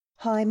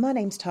Hi, my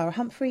name's Tara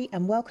Humphrey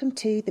and welcome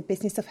to the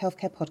Business of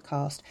Healthcare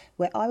podcast,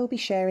 where I will be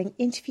sharing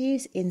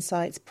interviews,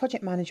 insights,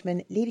 project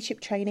management,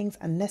 leadership trainings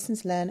and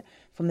lessons learned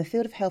from the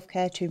field of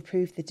healthcare to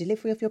improve the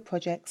delivery of your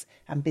projects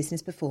and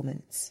business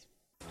performance.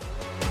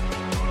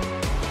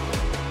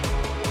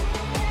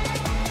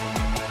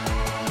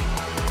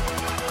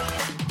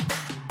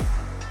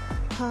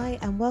 Hi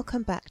and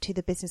welcome back to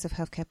the Business of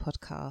Healthcare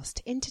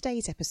podcast. In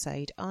today's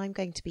episode, I'm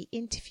going to be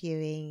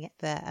interviewing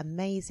the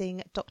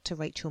amazing Dr.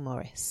 Rachel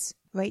Morris.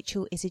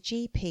 Rachel is a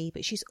GP,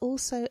 but she's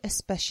also a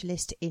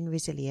specialist in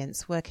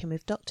resilience, working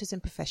with doctors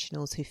and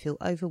professionals who feel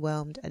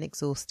overwhelmed and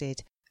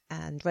exhausted.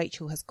 And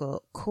Rachel has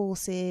got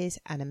courses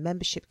and a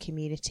membership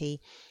community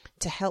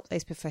to help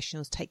those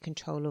professionals take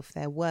control of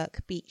their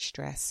work, beat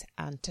stress,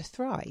 and to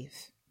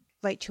thrive.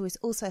 Rachel is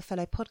also a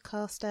fellow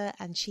podcaster,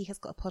 and she has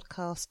got a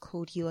podcast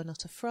called You Are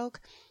Not a Frog,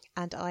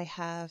 and I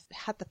have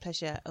had the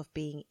pleasure of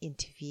being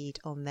interviewed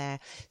on there.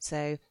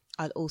 So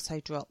I'll also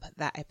drop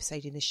that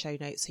episode in the show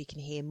notes so you can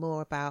hear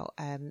more about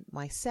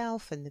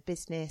myself and the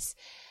business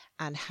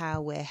and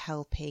how we're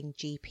helping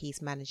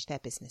GPs manage their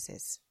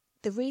businesses.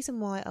 The reason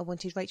why I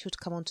wanted Rachel to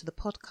come onto the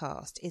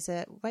podcast is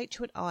that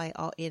Rachel and I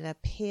are in a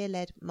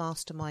peer-led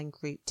mastermind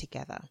group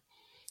together.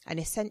 And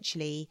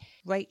essentially,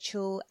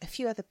 Rachel, a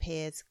few other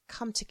peers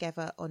come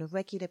together on a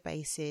regular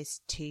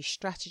basis to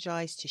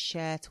strategize, to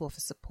share, to offer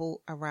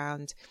support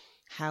around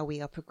how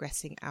we are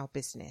progressing our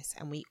business.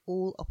 And we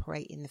all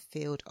operate in the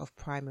field of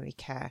primary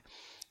care.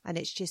 And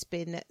it's just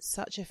been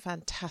such a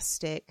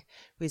fantastic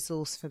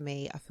resource for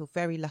me. I feel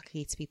very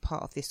lucky to be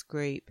part of this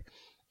group.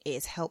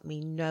 It's helped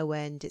me no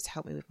end. It's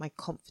helped me with my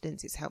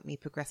confidence. It's helped me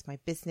progress my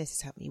business.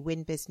 It's helped me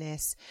win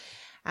business.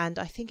 And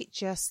I think it's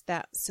just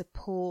that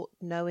support,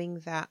 knowing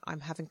that I'm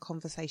having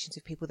conversations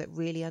with people that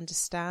really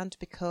understand,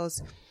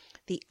 because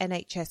the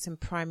NHS and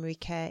primary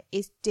care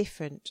is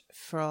different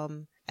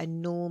from a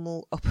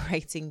normal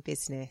operating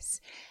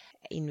business.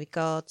 In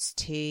regards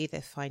to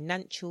the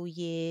financial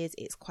years,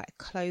 it's quite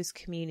a closed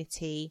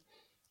community.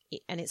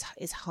 And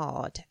it's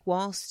hard.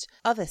 Whilst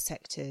other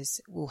sectors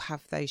will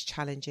have those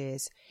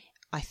challenges,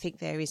 I think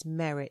there is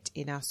merit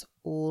in us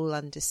all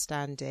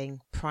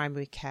understanding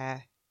primary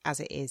care as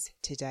it is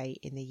today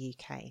in the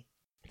UK.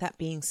 That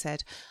being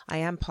said, I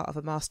am part of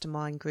a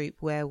mastermind group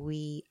where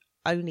we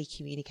only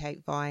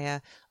communicate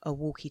via a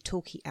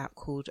walkie-talkie app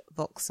called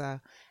Voxer,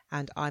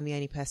 and I'm the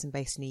only person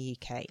based in the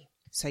UK.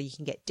 So you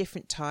can get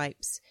different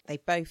types. They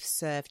both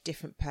serve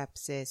different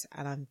purposes,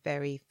 and I'm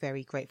very,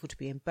 very grateful to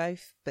be in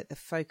both. But the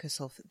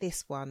focus of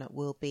this one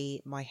will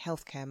be my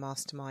healthcare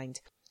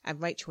mastermind. And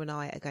Rachel and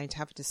I are going to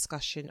have a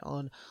discussion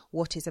on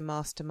what is a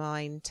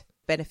mastermind,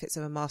 benefits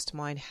of a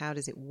mastermind, how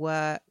does it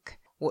work,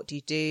 what do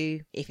you do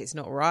if it's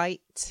not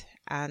right,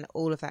 and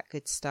all of that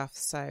good stuff.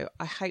 So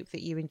I hope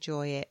that you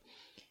enjoy it.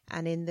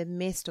 And in the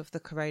midst of the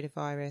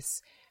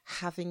coronavirus,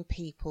 having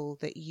people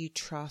that you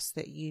trust,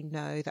 that you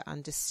know, that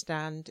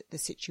understand the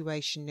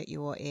situation that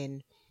you are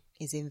in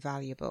is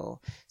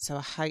invaluable. So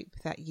I hope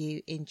that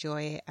you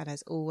enjoy it. And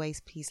as always,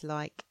 please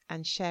like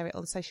and share it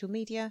on social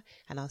media.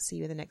 And I'll see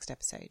you in the next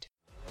episode.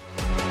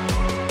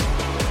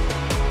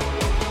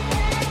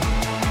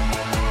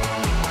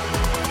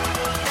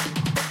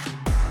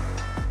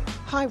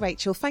 Hi,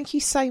 Rachel. Thank you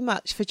so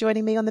much for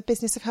joining me on the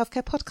Business of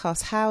Healthcare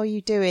podcast. How are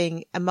you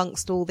doing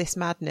amongst all this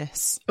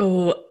madness?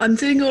 Oh, I'm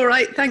doing all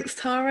right. Thanks,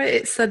 Tara.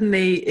 It's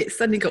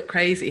suddenly got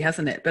crazy,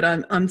 hasn't it? But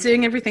I'm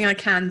doing everything I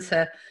can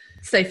to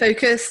stay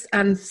focused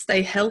and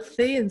stay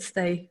healthy and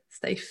stay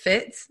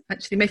fit.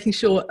 Actually, making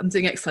sure I'm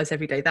doing exercise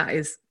every day. That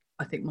is,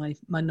 I think,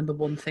 my number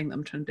one thing that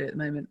I'm trying to do at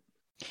the moment.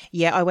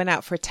 Yeah, I went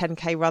out for a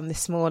 10k run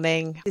this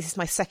morning. This is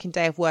my second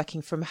day of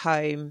working from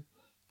home.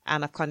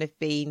 And I've kind of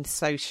been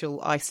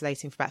social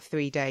isolating for about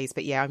 3 days.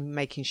 But yeah, I'm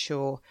making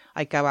sure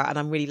I go out, and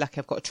I'm really lucky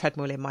I've got a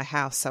treadmill in my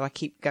house. So I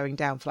keep going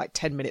down for like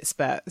 10-minute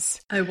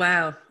spurts. Oh,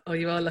 wow. Oh,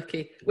 you are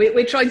lucky.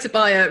 We're trying to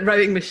buy a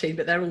rowing machine,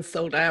 but they're all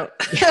sold out.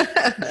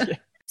 Yeah.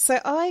 So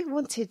I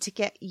wanted to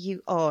get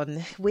you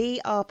on. We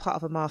are part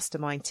of a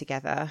mastermind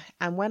together.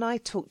 And when I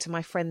talk to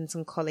my friends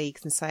and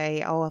colleagues and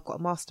say, oh, I've got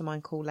a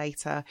mastermind call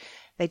later,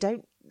 they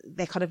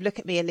kind of look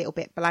at me a little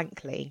bit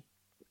blankly.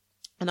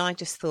 And I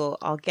just thought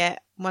I'll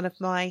get one of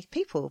my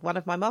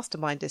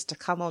masterminders to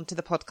come on to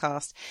the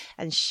podcast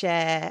and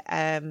share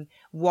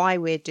why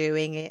we're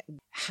doing it,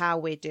 how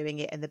we're doing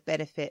it, and the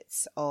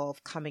benefits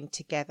of coming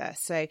together.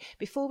 So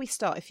before we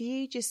start, if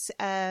you just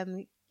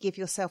give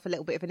yourself a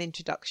little bit of an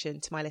introduction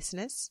to my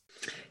listeners.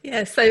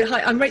 Yeah, so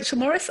hi, I'm Rachel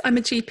Morris. I'm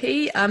a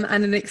GP and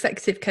an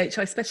executive coach.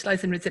 I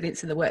specialise in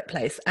resilience in the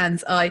workplace,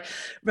 and I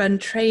run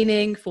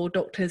training for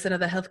doctors and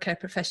other healthcare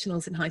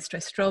professionals in high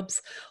stress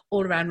jobs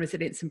all around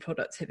resilience and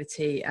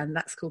productivity, and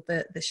that's called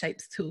the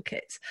Shapes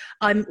Toolkit.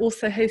 I'm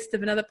also host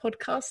of another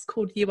podcast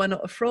called You Are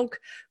Not a Frog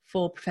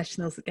for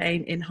professionals,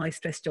 again, in high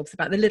stress jobs,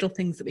 about the little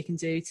things that we can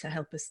do to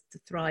help us to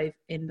thrive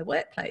in the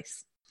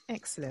workplace.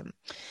 Excellent.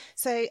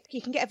 So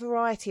you can get a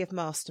variety of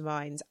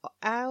masterminds.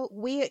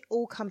 We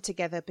all come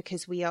together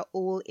because we are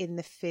all in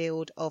the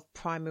field of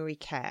primary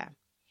care.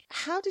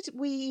 How did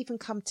we even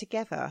come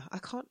together? I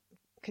can't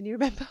Can you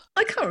remember?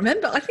 I can't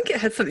remember. I think it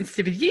had something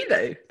to do with you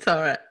though,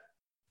 Tara.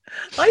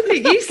 I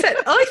think you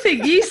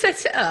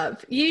set it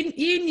up.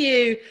 You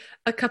knew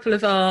a couple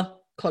of our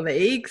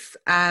colleagues,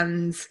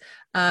 and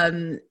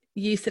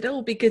you said, "Oh,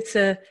 it'd be good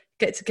to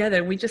get together."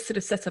 And we just sort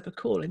of set up a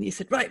call, and you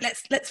said, "Right,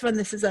 let's run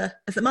this as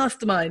a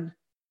mastermind."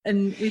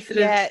 And we sort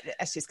of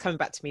it's just coming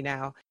back to me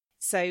now.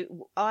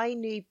 So I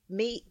knew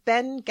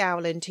Ben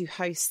Gowland, who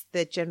hosts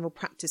the General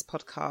Practice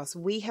podcast.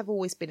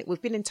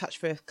 We've been in touch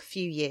for a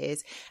few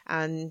years,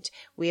 and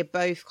we are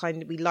both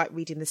we like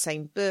reading the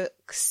same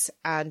books,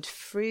 and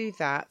through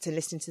that and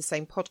listening to the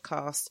same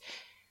podcast,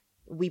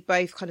 we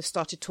both kind of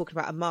started talking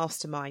about a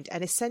mastermind.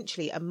 And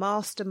essentially a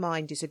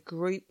mastermind is a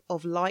group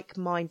of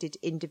like-minded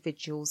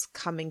individuals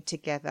coming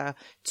together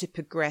to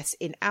progress,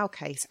 in our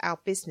case, our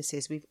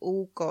businesses. We've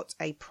all got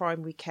a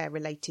primary care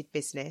related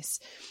business.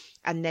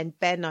 And then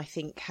Ben, I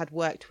think, had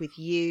worked with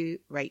you,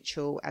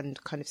 Rachel, and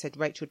kind of said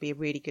Rachel would be a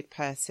really good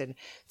person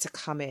to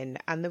come in.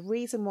 And the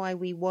reason why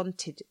we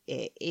wanted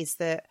it is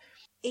that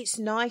it's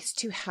nice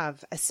to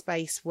have a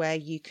space where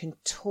you can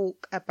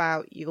talk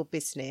about your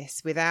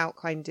business without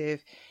kind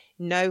of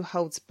no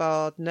holds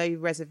barred, no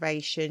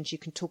reservations. You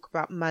can talk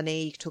about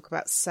money, you can talk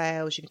about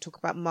sales, you can talk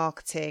about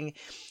marketing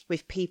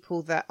with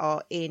people that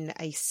are in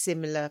a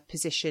similar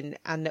position,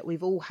 and that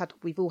we've all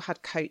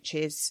had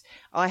coaches.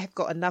 I have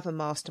got another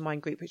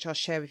mastermind group, which I'll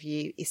share with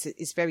you.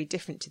 Is very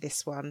different to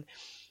this one,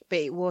 but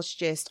it was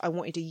just, I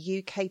wanted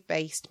a UK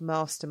based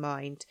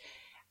mastermind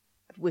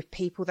with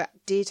people that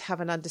did have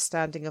an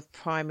understanding of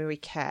primary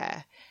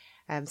care.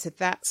 So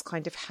that's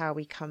kind of how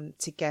we come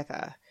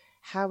together.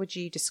 How would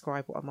you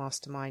describe what a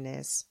mastermind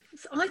is?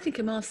 So I think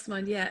a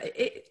mastermind,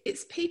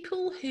 it's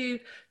people who,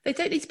 they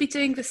don't need to be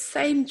doing the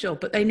same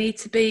job, but they need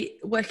to be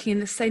working in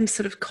the same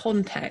sort of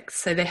context.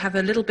 So they have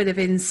a little bit of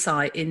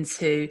insight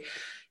into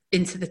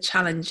the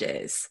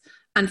challenges.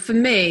 And for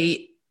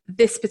me,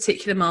 this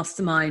particular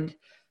mastermind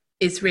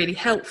is really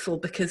helpful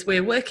because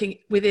we're working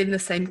within the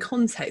same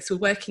context. We're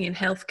working in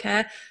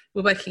healthcare,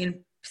 we're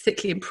working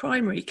particularly in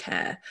primary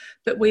care,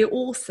 but we're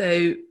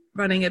also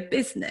running a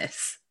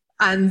business.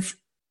 And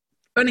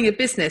running a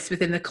business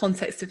within the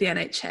context of the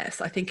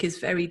NHS, I think, is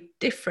very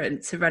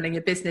different to running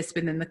a business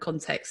within the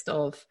context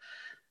of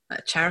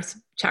a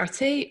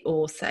charity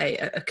or, say,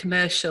 a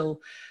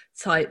commercial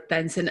type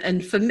bent.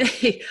 And for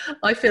me,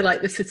 I feel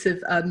like the sort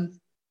of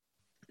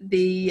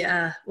the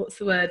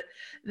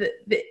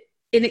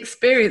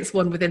inexperienced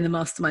one within the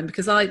mastermind,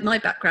 because my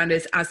background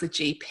is as a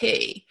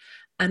GP,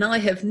 and I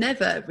have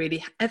never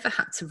really ever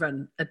had to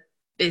run a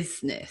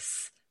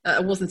business. I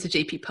wasn't a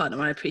GP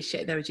partner. I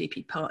appreciate there are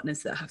GP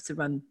partners that have to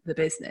run the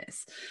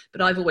business,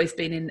 but I've always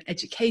been in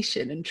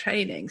education and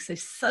training. So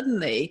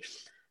suddenly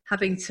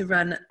having to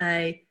run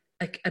a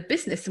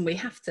business, and we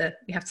have to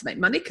make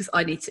money because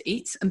I need to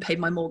eat and pay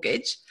my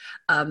mortgage.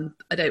 I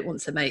don't want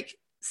to make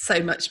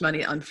so much money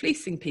that I'm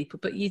fleecing people,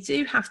 but you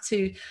do have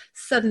to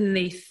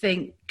suddenly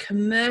think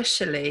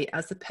commercially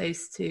as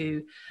opposed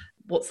to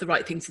what's the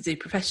right thing to do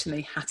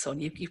professionally, hat on.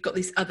 You've got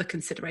these other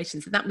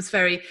considerations, and that was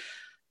very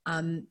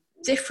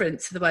different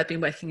to the way I've been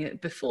working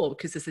at before,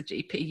 because as a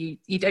GP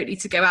you don't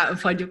need to go out and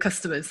find your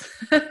customers.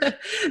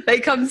 They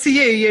come to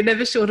you. You're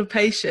never short of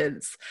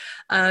patients,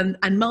 and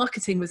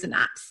marketing was an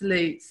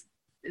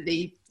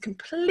absolutely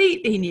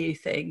completely new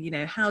thing.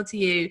 How do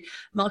you,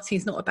 marketing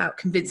is not about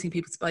convincing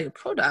people to buy your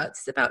product,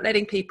 it's about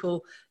letting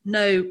people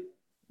know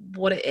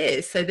what it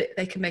is so that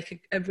they can make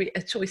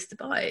a choice to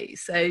buy.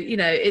 So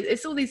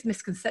it's all these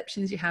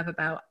misconceptions you have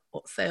about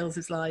what sales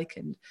is like.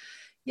 And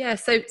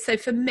so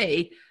for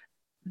me,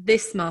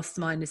 this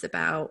mastermind is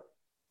about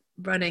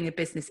running a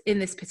business in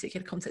this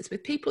particular context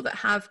with people that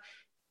have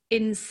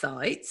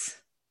insight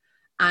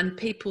and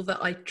people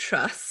that I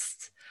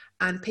trust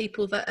and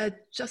people that are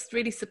just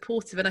really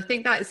supportive. And I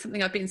think that is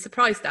something I've been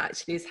surprised at,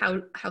 actually, is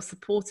how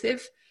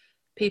supportive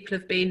people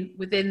have been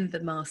within the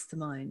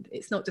mastermind.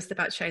 It's not just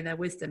about sharing their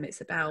wisdom.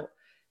 It's about,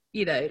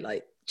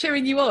 like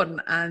cheering you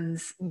on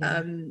and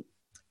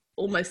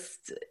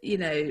almost,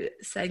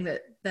 saying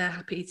that they're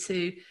happy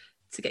to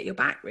get your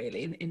back,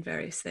 really, in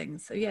various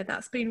things. So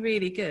that's been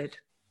really good.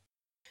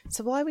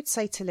 So I would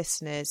say to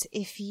listeners,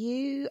 if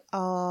you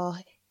are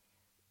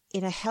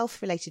in a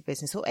health related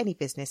business, or any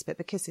business, but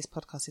because this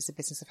podcast is a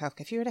business of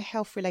healthcare, if you're in a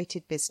health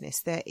related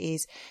business, there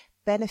is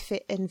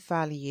benefit and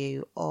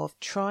value of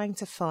trying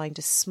to find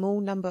a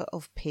small number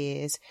of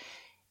peers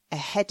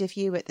ahead of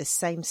you, at the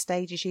same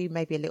stage as you,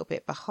 maybe a little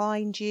bit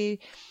behind you,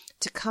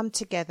 to come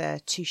together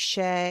to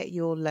share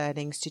your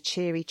learnings, to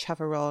cheer each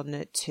other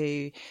on,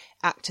 to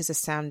act as a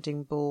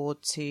sounding board,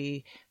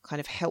 to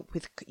kind of help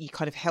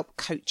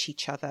coach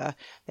each other.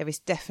 There is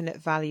definite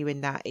value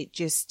in that.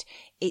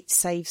 It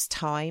saves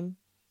time.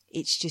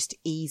 It's just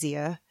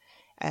easier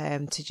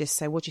to just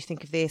say, what do you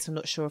think of this? I'm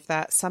not sure of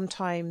that.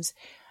 Sometimes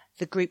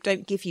the group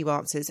don't give you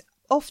answers.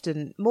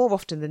 More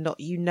often than not,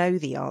 you know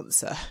the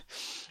answer.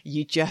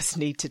 You just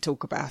need to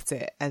talk about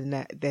it.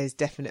 And there's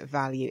definite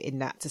value in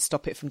that to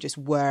stop it from just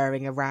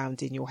whirring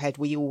around in your head.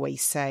 We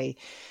always say,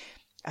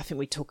 I think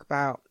we talk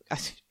about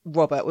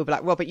Robert, we'll be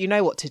like, Robert, you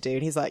know what to do.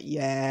 And he's like,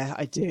 yeah,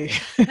 I do.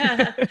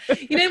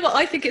 You know what?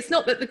 I think it's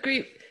not that the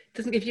group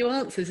doesn't give you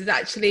answers, it's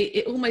actually,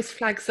 it almost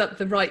flags up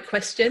the right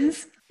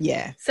questions.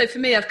 Yeah. So for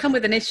me, I've come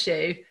with an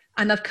issue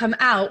and I've come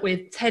out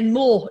with 10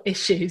 more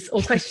issues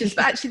or questions,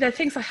 but actually there are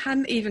things I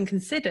hadn't even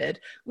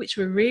considered, which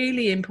were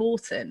really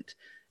important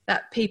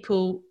that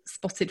people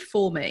spotted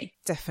for me.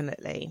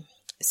 Definitely.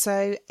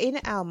 So in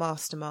our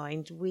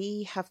mastermind,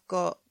 we've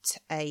got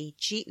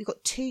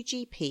two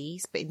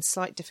GPs, but in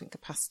slight different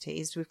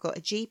capacities. We've got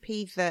a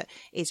GP that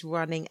is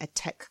running a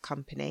tech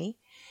company.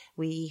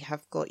 We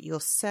have got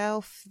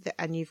yourself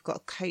and you've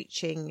got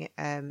coaching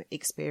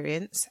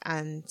experience,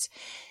 and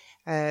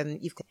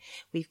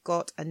we've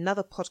got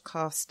another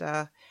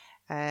podcaster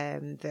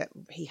that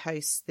he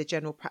hosts the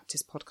General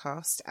Practice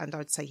podcast, and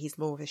I'd say he's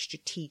more of a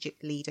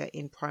strategic leader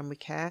in primary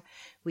care.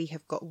 We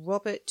have got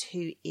Robert,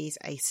 who is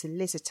a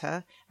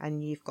solicitor,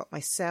 and you've got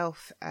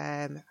myself,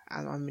 and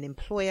I'm an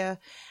employer,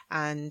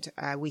 and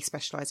we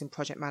specialise in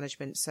project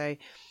management. So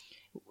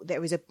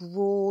there is a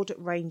broad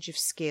range of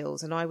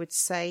skills, and I would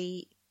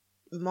say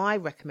my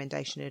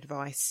recommendation and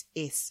advice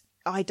is,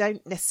 I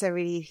don't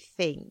necessarily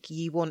think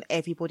you want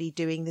everybody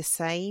doing the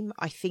same.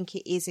 I think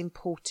it is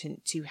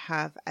important to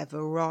have a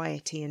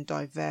variety and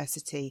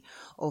diversity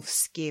of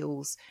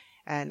skills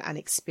and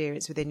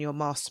experience within your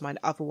mastermind.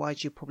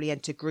 Otherwise, you'll probably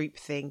enter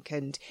groupthink,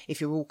 and if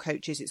you're all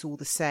coaches, it's all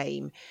the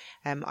same.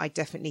 I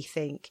definitely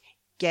think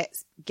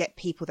get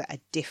people that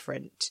are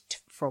different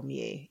from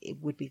you.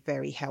 It would be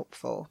very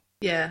helpful.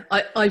 Yeah,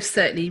 I've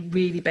certainly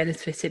really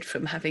benefited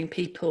from having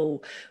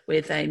people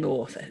with a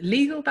more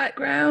legal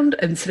background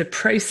and sort of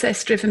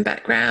process-driven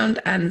background,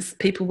 and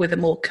people with a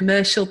more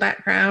commercial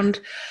background,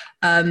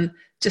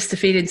 just to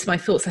feed into my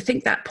thoughts. I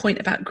think that point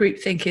about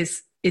groupthink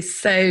is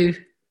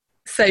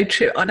so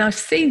true. And I've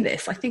seen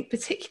this, I think,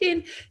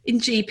 particularly in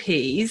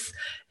GPs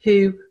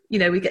who, you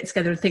know, we get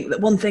together and think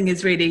that one thing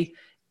is really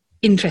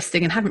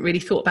interesting and haven't really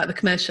thought about the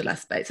commercial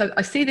aspects. So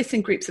I see this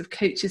in groups of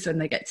coaches when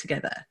they get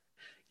together.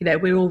 You know,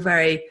 we're all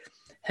very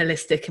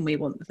holistic and we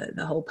want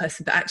the whole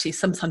person, but actually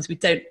sometimes we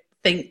don't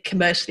think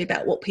commercially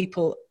about what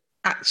people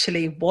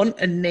actually want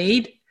and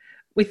need.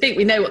 We think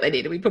we know what they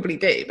need, and we probably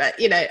do, but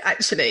you know,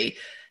 actually,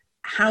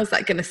 how's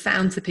that going to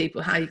sound to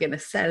people? How are you going to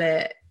sell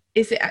it?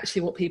 Is it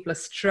actually what people are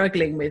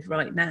struggling with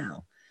right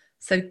now?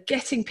 So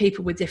getting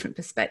people with different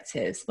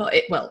perspectives,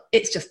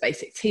 it's just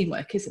basic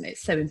teamwork, isn't it?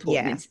 It's so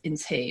important in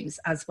teams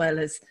as well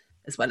as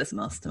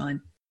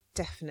mastermind.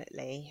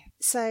 Definitely.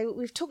 So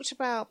we've talked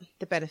about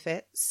the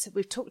benefits.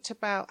 We've talked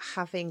about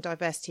having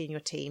diversity in your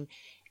team.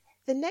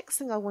 The next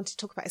thing I want to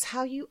talk about is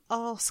how you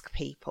ask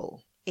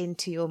people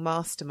into your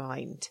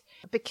mastermind,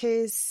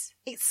 because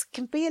it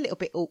can be a little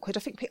bit awkward.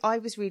 I think I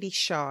was really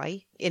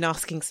shy in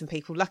asking some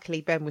people. Luckily,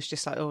 Ben was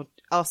just like, oh,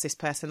 ask this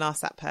person,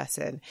 ask that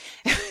person.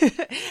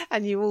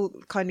 And you all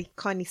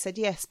kindly said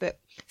yes. But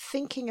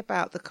thinking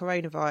about the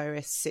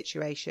coronavirus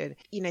situation,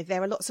 you know,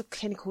 there are lots of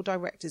clinical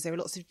directors, there are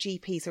lots of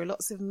GPs, there are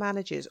lots of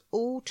managers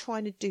all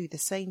trying to do the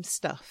same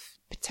stuff,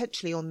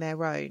 potentially on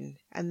their own.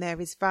 And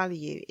there is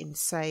value in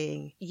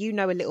saying, you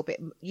know, a little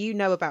bit, you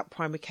know about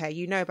primary care,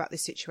 you know about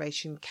this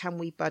situation. Can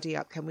we buddy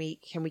up? Can we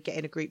get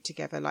in a group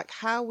together? Like,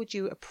 how would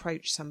you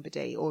approach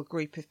somebody or a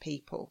group of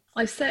people?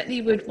 I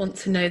certainly would want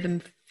to know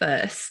them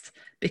first,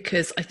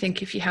 because I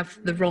think if you have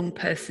the wrong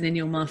person in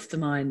your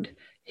mastermind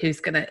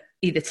who's going to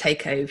either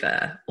take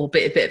over or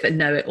be a bit of a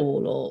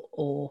know-it-all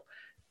or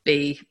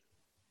be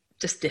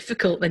just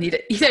difficult, then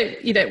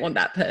you don't want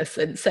that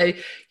person. So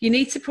you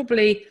need to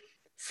probably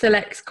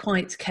select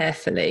quite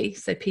carefully,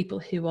 so people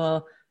who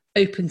are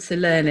open to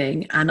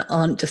learning and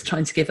aren't just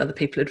trying to give other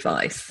people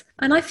advice.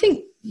 And I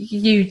think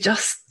you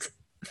just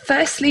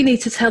firstly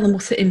need to tell them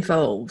what it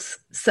involves.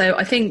 So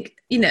I think,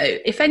 you know,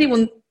 if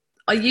anyone,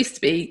 I used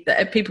to be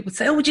that people would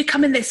say, oh, would you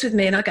come in this with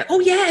me? And I go, oh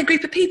yeah, a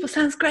group of people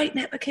sounds great,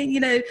 networking, you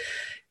know,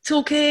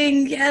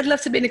 talking, yeah, I'd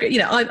love to be in a group. You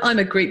know, I'm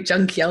a group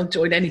junkie, I'll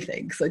join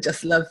anything, because I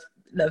just love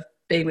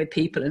being with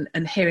people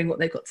and hearing what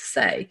they've got to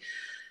say.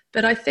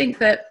 But I think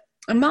that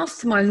a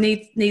mastermind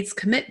needs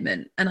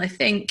commitment. And I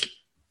think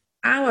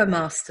our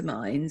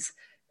masterminds,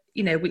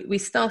 you know, we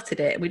started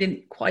it and we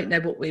didn't quite know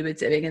what we were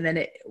doing, and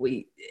then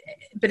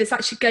but it's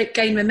actually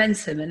gained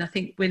momentum, and I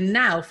think we're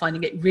now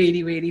finding it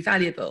really, really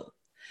valuable.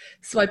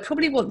 So I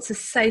probably want to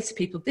say to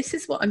people, this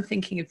is what I'm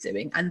thinking of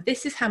doing, and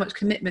this is how much time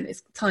commitment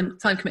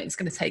is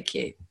going to take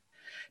you,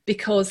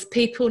 because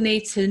people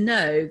need to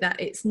know that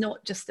it's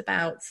not just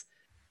about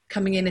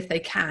coming in if they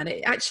can.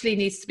 It actually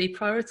needs to be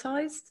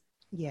prioritized.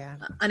 Yeah.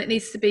 And it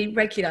needs to be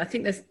regular. I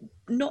think there's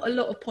not a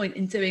lot of point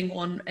in doing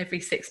one every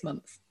 6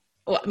 months.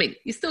 Well, I mean,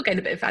 you still gain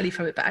a bit of value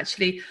from it, but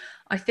actually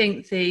I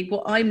think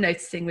what I'm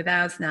noticing with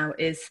ours now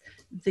is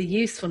the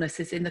usefulness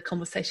is in the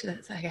conversation.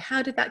 Okay,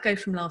 how did that go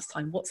from last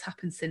time? What's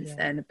happened since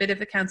then? A bit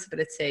of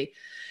accountability.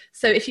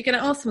 So if you're going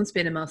to ask someone to be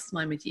in a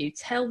mastermind with you,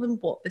 tell them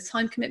what the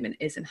time commitment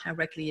is and how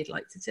regularly you'd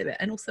like to do it,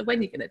 and also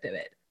when you're going to do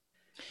it.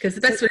 Because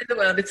the best way in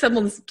the world, if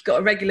someone's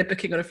got a regular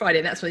booking on a Friday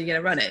and that's when you're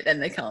going to run it,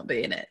 then they can't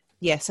be in it.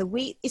 Yeah, so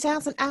is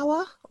ours an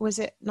hour or is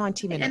it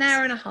 90 minutes? An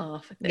hour and a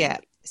half, I think. Yeah,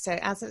 So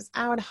as it's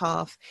hour and a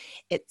half,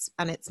 it's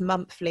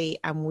monthly,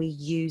 and we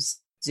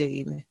use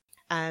Zoom.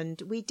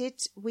 And we did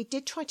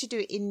try to do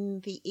it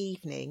in the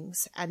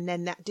evenings, and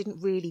then that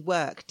didn't really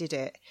work, did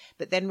it?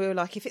 But then we were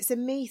like, if it's a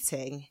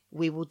meeting,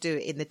 we will do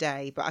it in the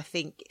day. But I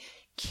think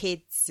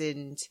kids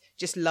and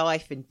just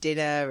life and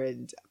dinner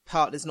and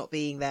partners not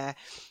being there,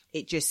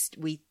 it just,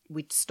 we'd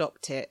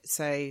stopped it.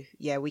 So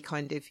yeah, we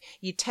kind of,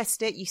 you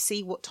test it, you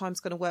see what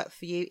time's going to work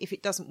for you. If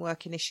it doesn't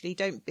work initially,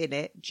 don't bin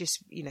it.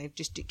 Just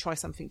try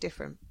something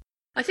different.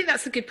 I think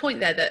that's a good point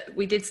there, that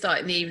we did start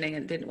in the evening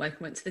and didn't work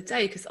and went to the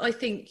day, because I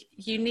think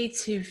you need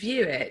to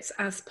view it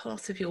as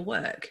part of your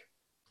work.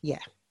 Yeah.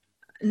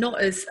 Not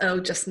as,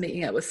 just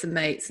meeting up with some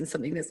mates and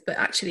something that's, but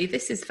actually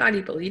this is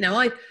valuable.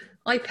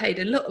 I paid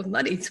a lot of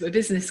money to a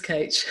business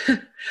coach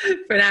for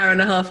an hour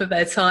and a half of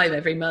their time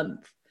every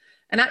month.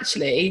 And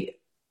actually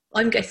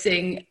I'm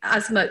getting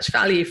as much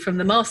value from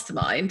the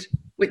Mastermind,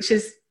 which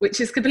is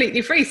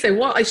completely free. So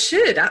what I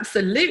should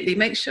absolutely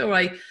make sure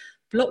I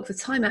block the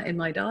time out in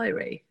my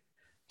diary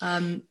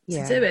to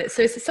do it.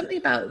 So it's something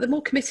about, the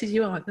more committed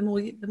you are, the more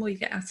you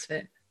get out of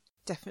it.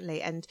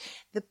 Definitely. And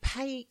the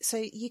pay, so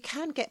you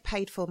can get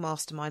paid for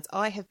masterminds.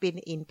 I have been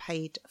in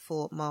paid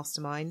for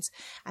masterminds,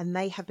 and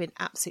they have been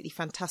absolutely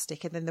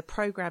fantastic. And then the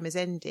program has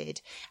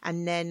ended,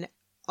 and then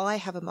I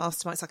have a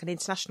mastermind. It's like an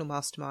international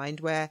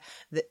mastermind where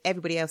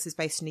everybody else is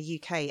based in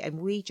the UK, and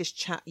we just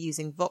chat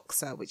using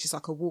Voxer, which is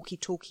like a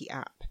walkie-talkie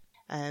app.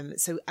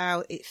 So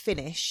it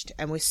finished,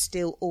 and we're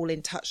still all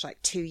in touch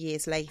like 2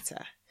 years later.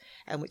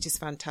 Which is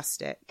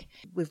fantastic.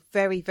 We're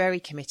very, very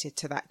committed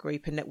to that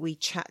group, and that we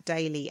chat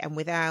daily. And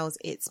with ours,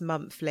 it's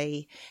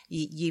monthly.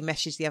 You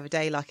messaged the other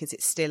day, like, is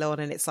it still on?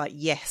 And it's like,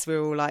 yes,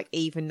 we're all like,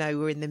 even though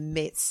we're in the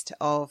midst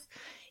of,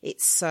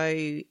 it's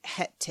so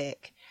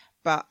hectic,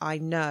 but I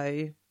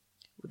know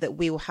that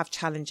we will have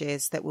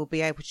challenges that we'll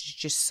be able to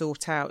just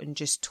sort out and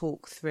just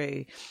talk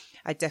through.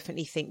 I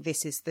definitely think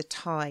this is the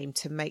time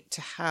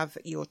to have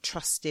your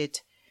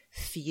trusted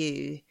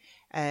few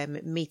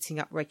meeting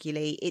up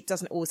regularly. It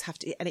doesn't always have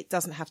to, and it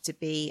doesn't have to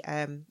be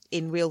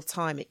in real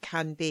time. It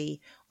can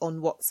be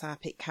on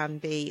WhatsApp, it can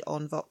be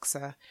on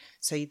Voxer.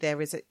 So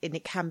and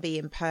it can be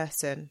in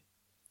person.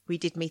 We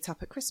did meet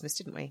up at Christmas,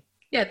 didn't we?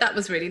 Yeah, that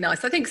was really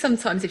nice. I think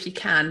sometimes if you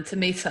can, to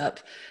meet up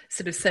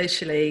sort of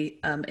socially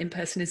in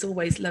person is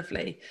always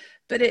lovely.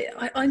 But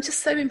I'm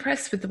just so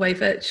impressed with the way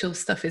virtual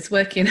stuff is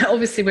working.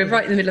 Obviously, we're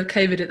right in the middle of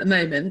COVID at the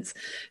moment,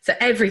 so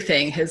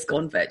everything has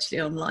gone virtually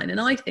online.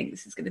 And I think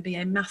this is going to be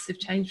a massive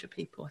change for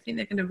people. I think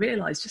they're going to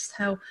realise just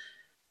how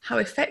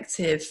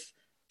effective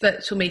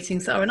virtual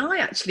meetings are. And I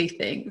actually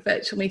think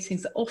virtual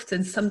meetings are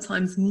often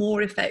sometimes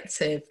more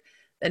effective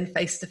than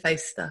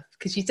face-to-face stuff,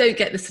 because you don't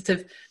get the sort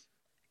of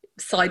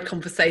side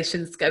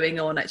conversations going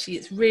on. Actually,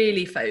 it's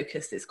really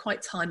focused, it's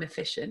quite time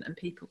efficient, and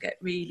people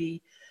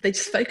they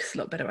just focus a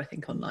lot better, I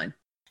think, online.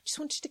 Just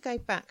wanted to go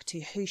back to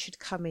who should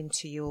come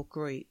into your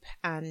group.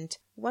 And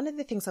one of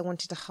the things I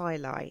wanted to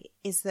highlight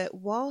is that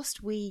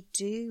whilst we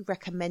do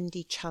recommend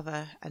each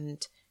other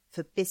and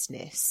for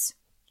business,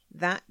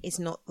 that is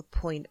not the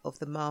point of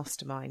the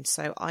mastermind.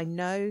 So I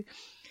know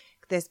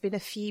there's been a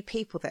few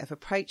people that have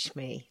approached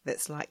me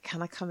that's like,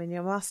 can I come in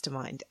your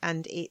mastermind?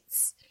 And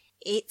it's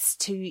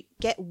to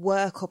get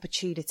work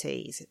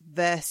opportunities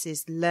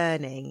versus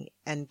learning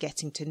and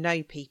getting to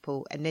know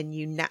people. And then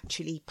you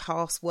naturally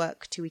pass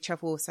work to each other,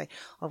 or say,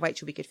 oh,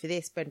 Rachel will be good for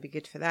this, Ben will be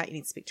good for that. You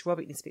need to speak to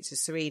Robert, you need to speak to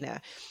Serena.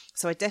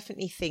 So I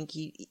definitely think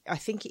I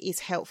think it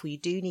is helpful. You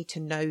do need to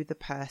know the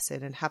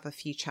person and have a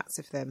few chats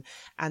with them.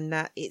 And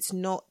that it's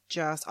not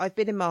just, I've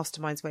been in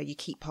masterminds where you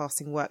keep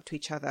passing work to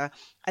each other.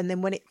 And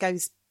then when it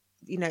goes,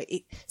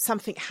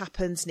 something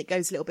happens and it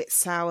goes a little bit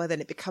sour,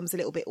 then it becomes a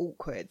little bit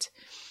awkward.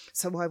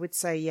 So I would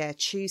say,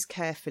 choose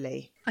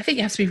carefully. I think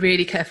you have to be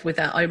really careful with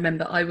that. I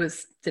remember I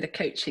did a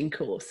coaching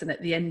course, and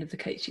at the end of the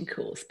coaching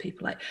course,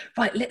 people were like,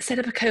 right, let's set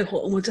up a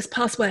cohort and we'll just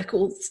pass work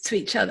all to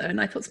each other.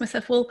 And I thought to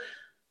myself, well,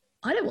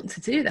 I don't want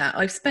to do that.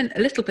 I've spent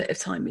a little bit of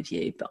time with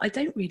you, but I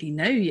don't really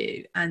know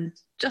you. And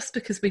just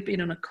because we've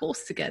been on a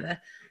course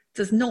together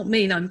does not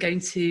mean I'm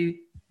going to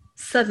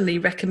suddenly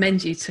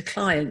recommend you to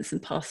clients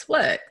and pass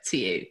work to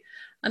you.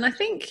 And I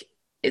think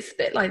it's a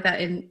bit like that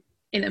in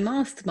a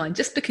mastermind.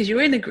 Just because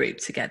you're in a group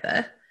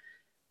together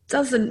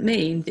doesn't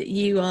mean that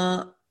you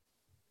are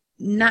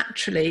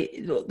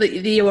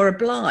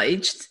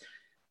obliged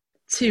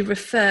to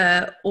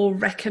refer or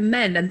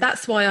recommend. And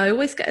that's why I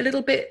always get a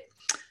little bit,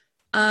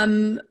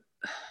 I'm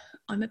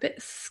a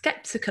bit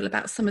skeptical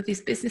about some of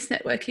these business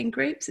networking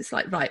groups. It's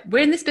like, right,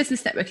 we're in this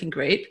business networking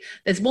group.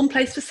 There's one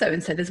place for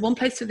so-and-so. There's one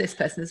place for this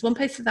person. There's one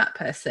place for that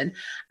person.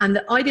 And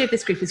the idea of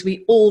this group is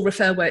we all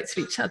refer work to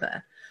each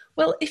other.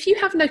 Well, if you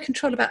have no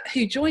control about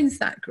who joins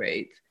that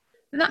group,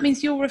 then that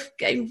means you're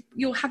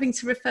having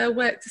to refer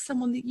work to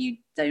someone that you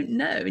don't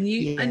know, and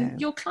and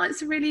your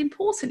clients are really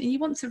important, and you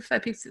want to refer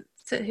people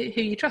to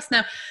who you trust.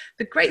 Now,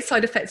 the great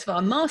side effect of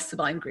our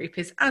mastermind group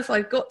is, as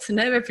I've got to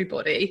know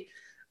everybody,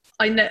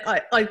 I know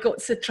I've got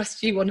to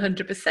trust you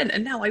 100%,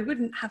 and now I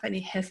wouldn't have any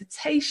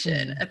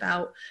hesitation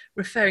about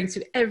referring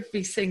to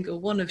every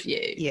single one of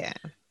you. Yeah.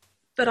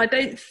 But I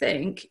don't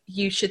think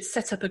you should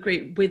set up a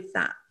group with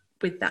that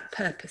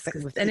purpose,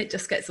 because then it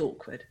just gets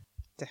awkward.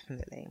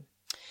 Definitely.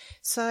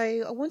 So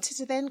I wanted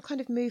to then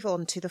kind of move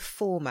on to the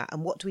format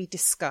and what do we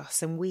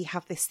discuss? And we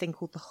have this thing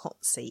called the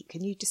hot seat.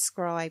 Can you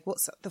describe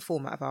what's the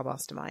format of our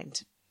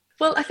mastermind?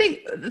 Well, I think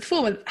the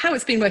format, how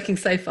it's been working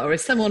so far,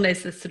 is someone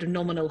is the sort of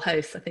nominal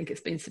host. I think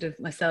it's been sort of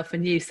myself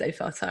and you so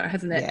far, Tara,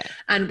 hasn't it? Yeah.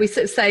 And we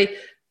sort of say,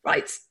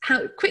 right,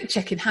 quick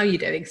check-in, how are you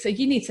doing? So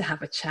you need to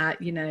have a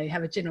chat,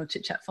 have a general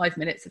chit-chat, 5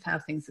 minutes of how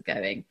things are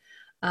going.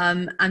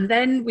 And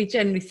then we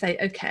generally say,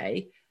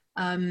 okay,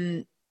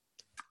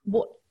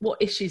 what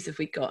issues have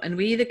we got? And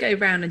we either go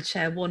around and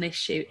share one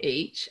issue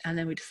each, and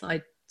then we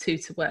decide 2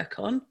 to work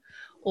on,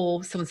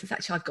 or someone says,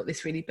 actually, I've got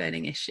this really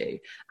burning issue.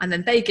 And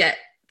then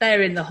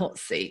they're in the hot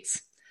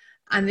seat.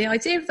 And the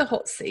idea of the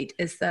hot seat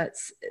is that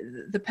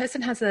the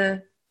person has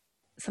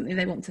something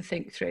they want to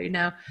think through.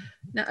 Now,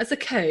 as a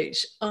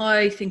coach,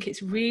 I think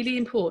it's really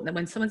important that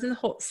when someone's in the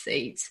hot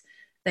seat,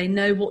 they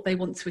know what they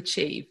want to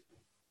achieve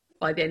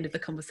by the end of the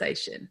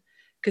conversation.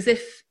 Because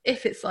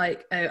if it's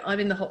like, oh, I'm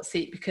in the hot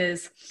seat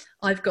because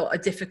I've got a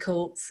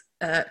difficult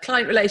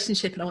client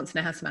relationship and I want to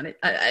know how to manage,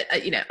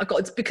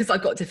 because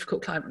I've got a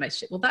difficult client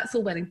relationship. Well, that's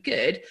all well and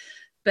good.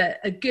 But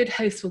a good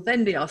host will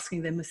then be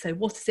asking them, so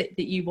what is it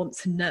that you want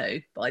to know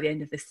by the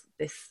end of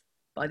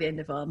by the end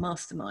of our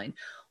mastermind?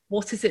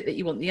 What is it that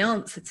you want the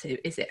answer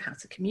to? Is it how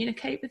to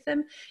communicate with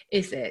them?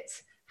 Is it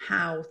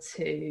how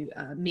to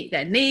meet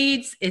their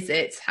needs? Is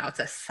it how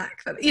to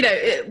sack them?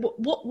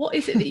 What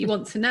is it that you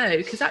want to know?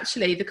 Because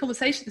actually the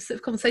sort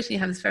of conversation you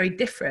have is very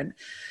different.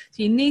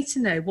 So you need to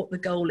know what the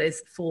goal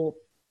is for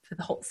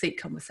the hot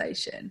seat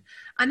conversation.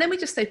 And then we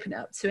just open it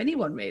up to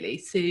anyone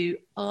really to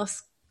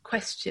ask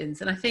questions.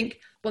 And I think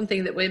one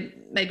thing that we're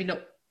maybe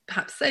not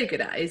perhaps so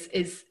good at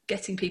is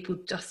getting people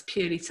just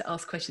purely to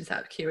ask questions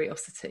out of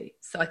curiosity.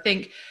 So I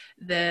think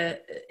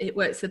it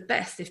works the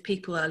best if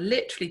people are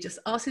literally just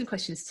asking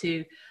questions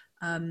to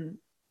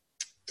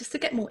just to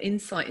get more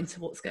insight into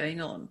what's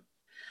going on.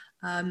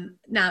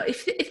 Now,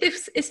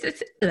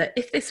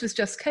 if this was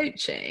just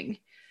coaching,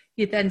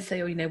 you then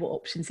say, what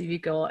options have you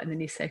got? And then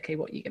you say, okay,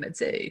 what are you going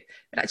to do?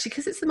 But actually,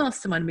 because it's the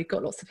mastermind, we've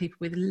got lots of people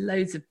with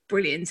loads of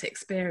brilliant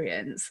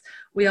experience.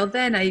 We are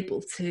then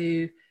able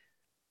to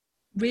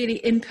really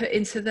input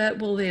into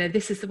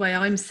this is the way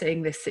I'm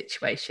seeing this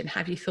situation.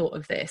 Have you thought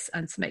of this?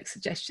 And to make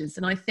suggestions.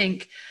 And I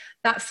think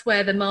that's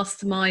where the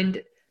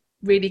mastermind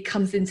really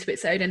comes into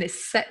its own and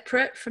is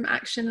separate from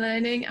action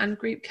learning and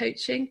group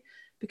coaching,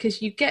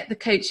 because you get the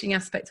coaching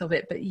aspect of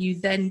it, but you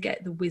then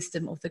get the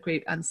wisdom of the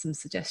group and some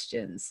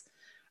suggestions.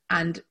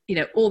 And,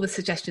 all the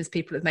suggestions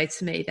people have made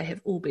to me, they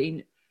have all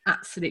been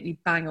absolutely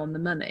bang on the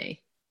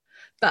money.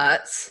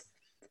 But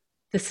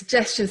the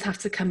suggestions have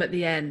to come at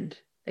the end.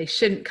 They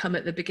shouldn't come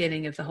at the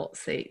beginning of the hot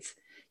seat.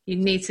 You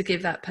need to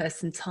give that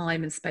person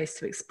time and space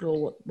to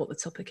explore what the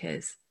topic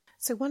is.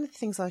 So one of the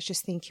things I was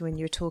just thinking when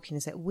you were talking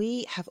is that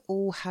we have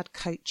all had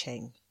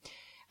coaching.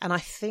 And I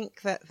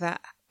think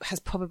that has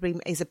probably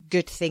is a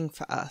good thing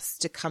for us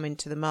to come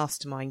into the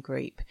mastermind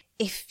group.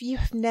 If you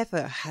have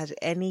never had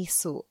any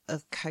sort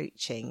of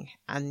coaching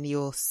and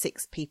you're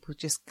 6 people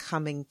just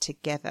coming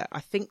together,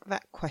 I think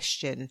that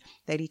question,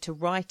 they need to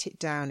write it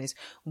down, is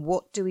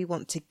what do I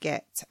want to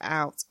get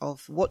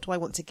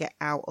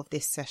out of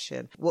this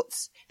session?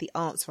 What's the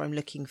answer I'm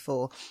looking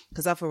for?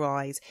 Because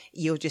otherwise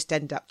you'll just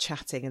end up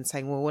chatting and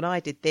saying, well, when I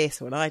did this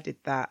or when I did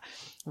that,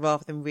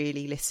 rather than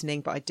really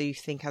listening. But I do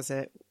think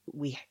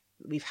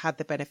we've had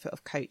the benefit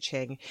of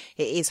coaching.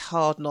 It is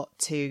hard not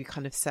to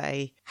kind of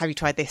say, have you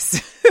tried this?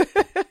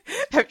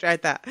 Have you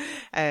tried that?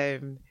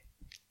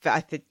 But I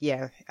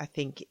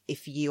think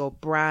if you're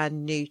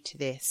brand new to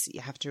this,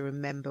 you have to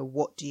remember,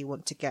 what do you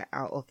want to get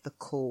out of the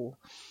call?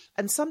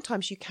 And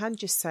sometimes you can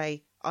just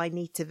say, I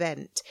need to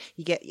vent.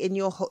 You get in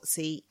your hot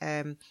seat,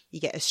 you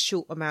get a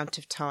short amount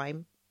of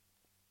time.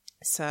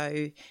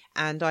 So,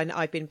 and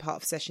I've been part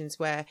of sessions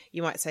where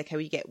you might say, okay,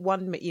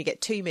 well, you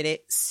get 2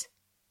 minutes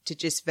to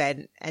just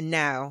vent, and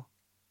now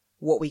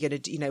what we're going to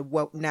do,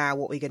 what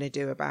we're going to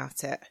do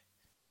about it.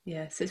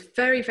 Yeah, so it's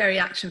very, very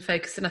action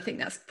focused, and I think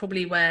that's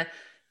probably where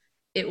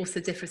it also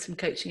differs from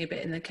coaching a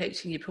bit. In the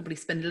coaching, you probably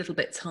spend a little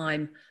bit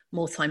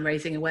more time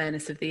raising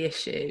awareness of the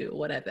issue or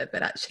whatever,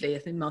 but actually I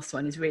think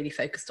Mastermind is really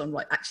focused on,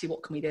 right, actually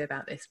what can we do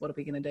about this? What are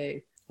we going to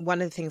do? One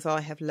of the things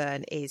I have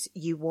learned is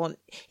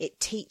it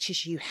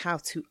teaches you how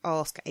to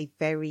ask a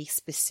very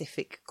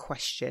specific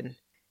question.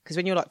 Because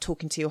when you're like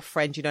talking to your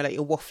friend, like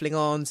you're waffling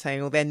on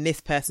saying, well, then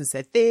this person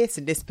said this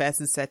and this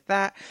person said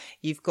that.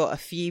 You've got a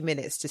few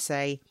minutes to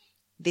say,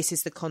 this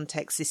is the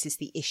context, this is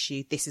the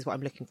issue, this is what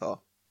I'm looking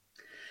for.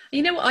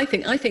 You know what I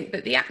think? I think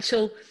that the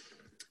actual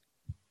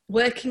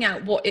working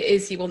out what it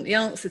is you want the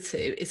answer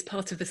to is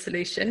part of the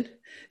solution.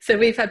 So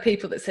we've had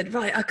people that said,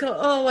 right,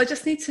 I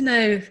just need to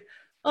know,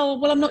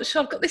 I'm not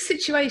sure, I've got this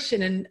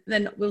situation. And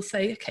then we'll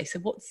say, okay, so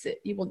what's it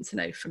you want to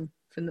know from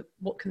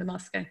what can the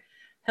master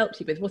help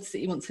you with? What is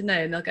it you want to know?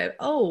 And they'll go,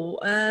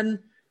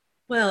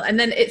 well, and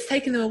then it's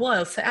taken them a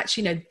while. So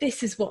actually, no,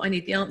 this is what I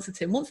need the answer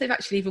to. And once they've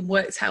actually even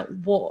worked out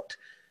what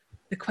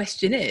the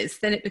question is,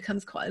 then it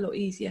becomes quite a lot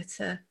easier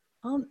to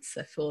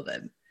answer for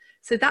them.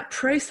 So that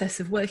process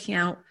of working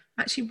out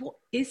actually what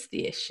is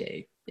the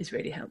issue is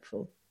really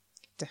helpful.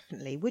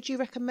 Definitely. Would you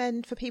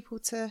recommend for people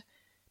to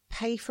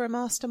pay for a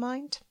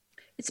mastermind?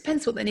 It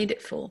depends what they need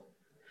it for.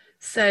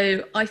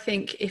 So I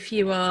think if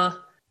you are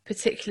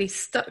particularly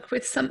stuck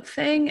with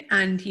something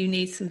and you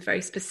need some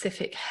very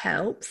specific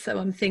help, so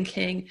I'm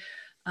thinking,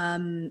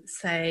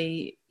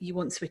 say you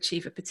want to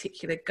achieve a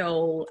particular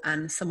goal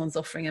and someone's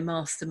offering a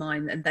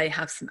mastermind and they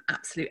have some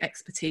absolute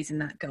expertise in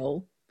that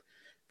goal,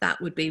 that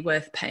would be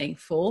worth paying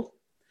for,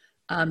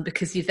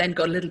 because you've then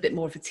got a little bit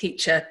more of a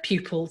teacher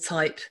pupil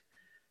type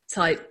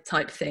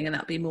thing, and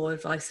that'd be more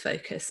advice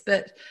focused.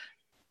 But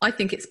I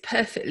think it's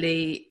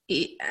perfectly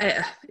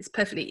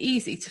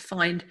easy to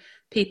find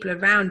people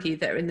around you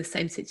that are in the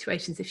same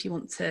situations if you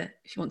want to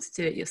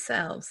do it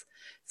yourselves.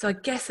 So I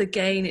guess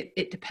again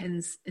it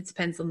depends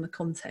on the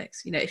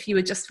context. You know, if you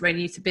were just very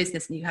new to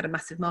business and you had a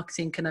massive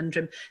marketing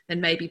conundrum,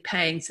 then maybe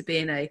paying to be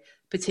in a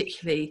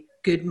particularly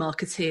good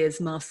marketeer's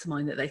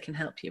mastermind that they can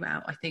help you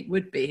out, I think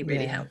would be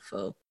really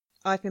helpful.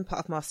 I've been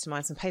part of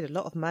masterminds and paid a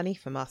lot of money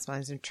for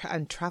masterminds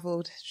and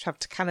travelled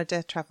to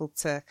Canada, travelled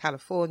to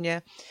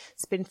California.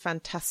 It's been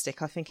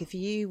fantastic. I think if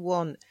you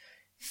want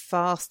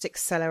fast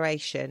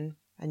acceleration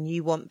and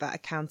you want that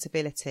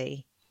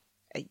accountability,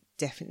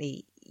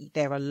 definitely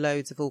there are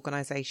loads of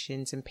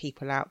organisations and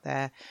people out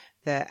there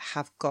that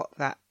have got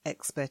that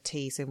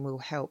expertise and will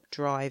help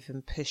drive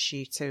and push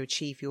you to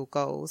achieve your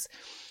goals.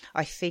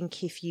 I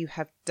think if you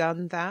have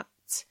done that,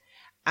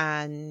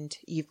 and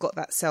you've got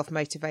that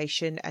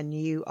self-motivation and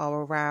you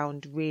are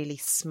around really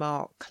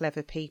smart,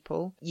 clever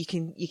people, you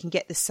can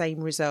get the same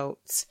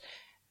results.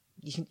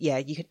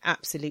 You can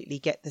absolutely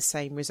get the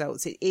same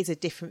results. It is a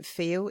different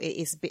feel. It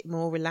is a bit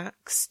more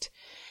relaxed,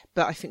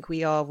 but I think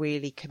we are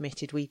really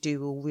committed. We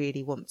do all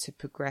really want to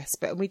progress,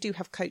 but we do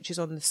have coaches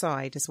on the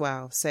side as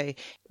well. So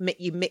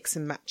you mix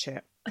and match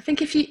it. I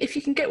think if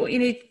you can get what you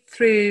need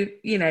through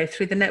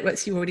the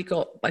networks you already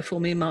got by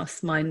forming a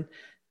mastermind,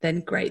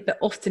 then great. But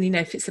often,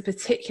 if it's a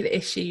particular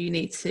issue you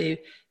need to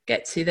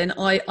get to, then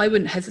I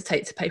wouldn't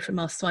hesitate to pay for a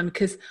mastermind,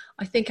 because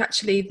I think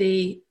actually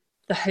the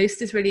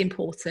host is really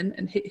important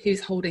and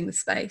who's holding the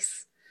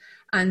space.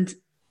 And,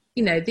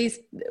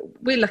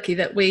 we're lucky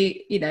that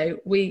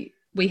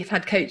we've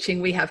had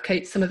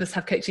coaching, some of us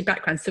have coaching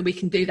backgrounds, so we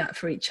can do that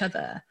for each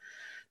other.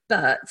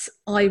 But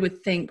I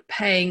would think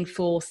paying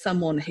for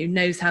someone who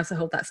knows how to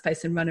hold that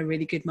space and run a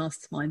really good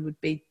mastermind would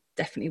be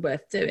definitely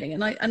worth doing.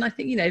 And I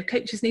think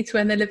coaches need to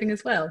earn their living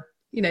as well.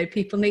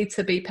 People need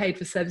to be paid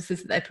for services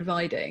that they're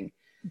providing.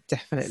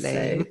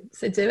 Definitely.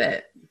 So do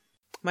it.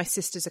 My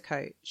sister's a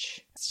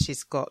coach.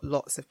 She's got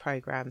lots of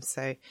programs,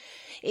 so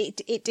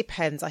it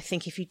depends. I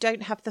think if you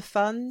don't have the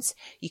funds,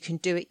 you can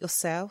do it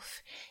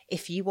yourself.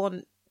 If you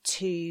want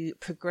to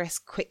progress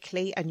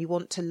quickly and you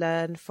want to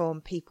learn from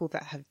people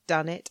that have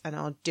done it and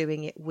are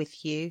doing it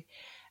with you,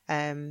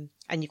 and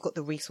you've got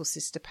the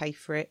resources to pay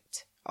for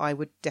it, I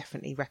would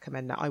definitely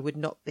recommend that.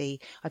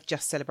 I've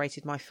just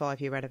celebrated my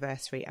 5-year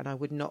anniversary and I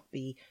would not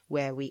be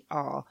where we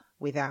are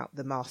without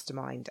the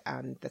mastermind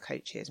and the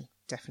coaches.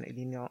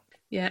 Definitely not.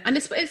 Yeah. And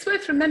it's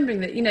worth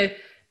remembering that,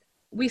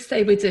 we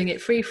say we're doing it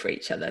free for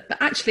each other,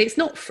 but actually it's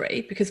not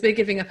free, because we're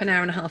giving up an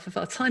hour and a half of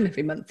our time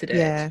every month to do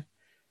it.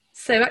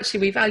 So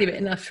actually we value it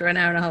enough for an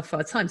hour and a half of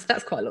our time. So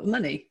that's quite a lot of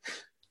money.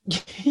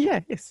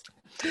 Yes.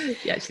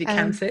 You actually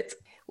count it.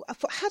 I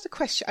had a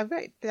question. I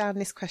wrote down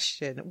this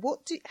question.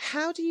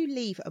 How do you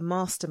leave a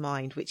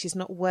mastermind which is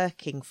not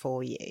working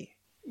for you?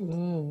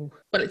 Ooh.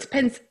 Well, it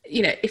depends.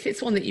 If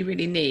it's one that you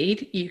really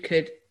need, you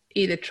could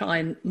either try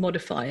and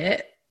modify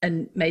it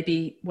and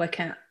maybe work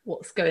out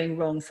what's going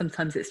wrong.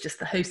 Sometimes it's just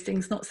the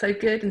hosting's not so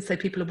good, and so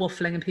people are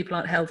waffling and people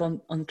aren't held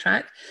on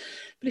track.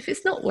 But if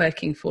it's not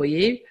working for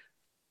you,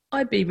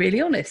 I'd be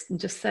really honest and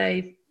just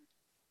say,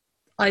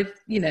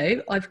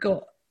 unfortunately,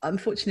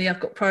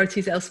 I've got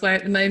priorities elsewhere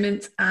at the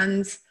moment,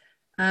 and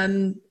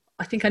I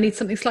think I need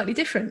something slightly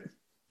different.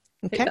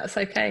 Okay. If that's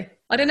okay.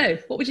 I don't know.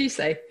 What would you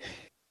say?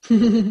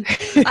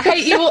 I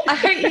hate you all. I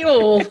hate you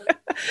all.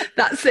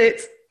 That's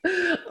it.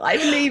 I'm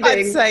leaving.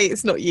 I'd say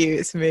it's not you,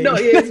 it's me.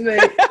 Not you, it's me.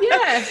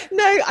 Yeah.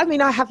 No, I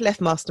mean, I have left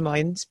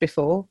masterminds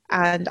before,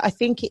 and I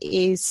think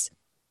it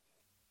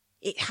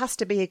has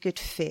to be a good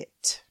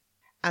fit.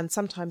 And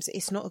sometimes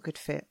it's not a good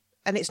fit.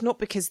 And it's not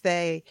because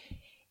it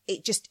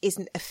just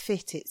isn't a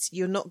fit. It's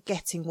you're not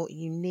getting what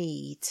you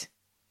need.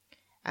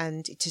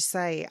 And to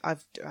say,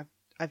 I've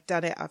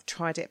done it, I've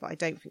tried it, but I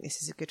don't think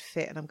this is a good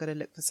fit and I'm going to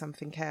look for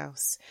something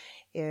else.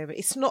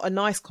 It's not a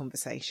nice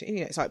conversation.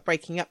 It's like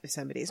breaking up with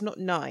somebody. It's not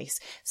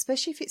nice,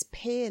 especially if it's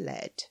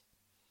peer-led,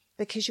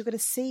 because you're going to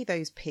see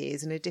those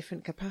peers in a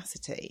different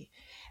capacity.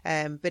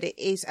 But it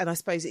is, and I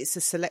suppose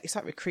it's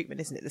like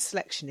recruitment, isn't it? The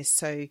selection is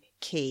so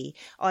key.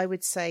 I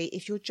would say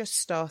if you're just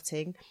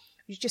starting,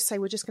 you just say,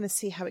 we're just going to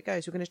see how it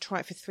goes. We're going to try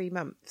it for 3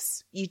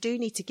 months. You do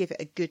need to give it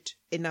a good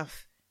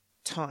enough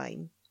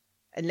time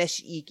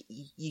unless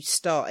you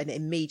start and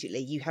immediately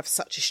you have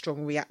such a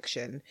strong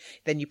reaction,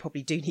 then you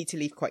probably do need to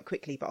leave quite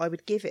quickly. But I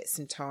would give it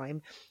some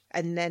time.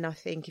 And then I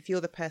think if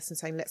you're the person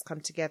saying, let's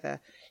come together,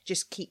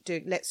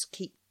 let's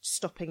keep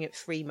stopping at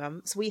 3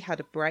 months. We had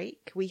a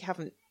break. We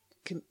haven't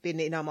been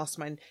in our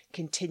mastermind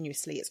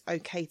continuously. It's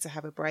okay to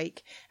have a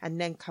break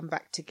and then come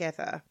back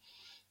together.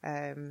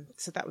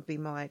 So that would be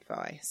my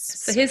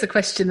advice. So here's a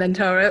question then,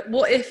 Tara.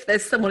 What if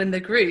there's someone in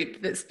the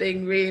group that's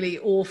being really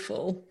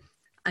awful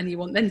and you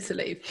want them to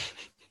leave?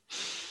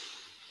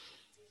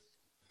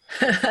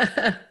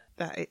 I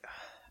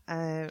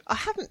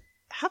haven't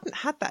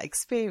had that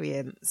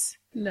experience.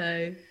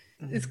 No,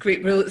 it's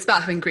group rules. It's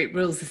about having group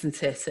rules,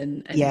 isn't it?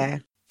 And yeah,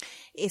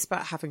 it's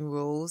about having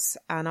rules,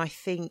 and I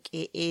think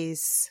it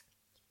is.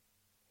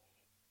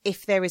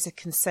 If there is a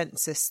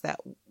consensus that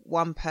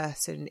one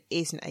person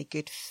isn't a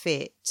good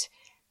fit,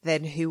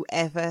 then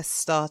whoever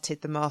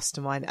started the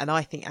mastermind, and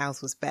I think ours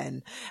was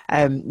Ben,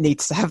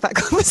 needs to have that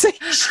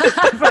conversation.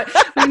 Right.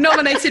 We've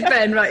nominated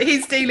Ben, right?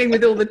 He's dealing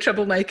with all the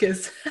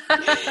troublemakers.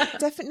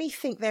 Definitely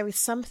think there is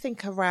something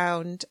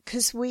around,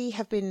 because we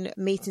have been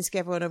meeting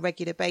together on a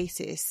regular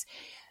basis.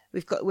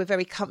 We're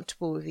very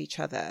comfortable with each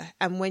other.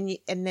 And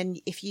then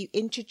if you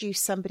introduce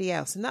somebody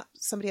else, and that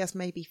somebody else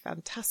may be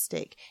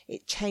fantastic,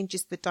 it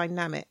changes the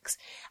dynamics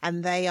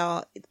and they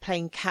are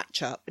playing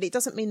catch up. But it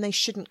doesn't mean they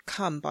shouldn't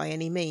come by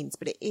any means,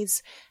 but it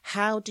is,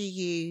 how do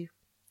you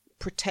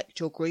protect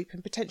your group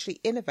and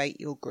potentially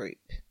innovate your group?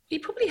 You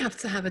probably have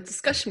to have a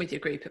discussion with your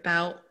group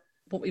about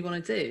what we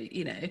want to do.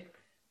 You know,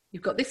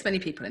 you've got this many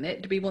people in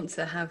it. Do we want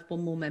to have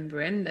one more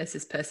member in? There's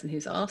this person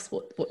who's asked,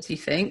 what do you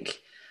think?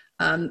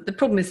 The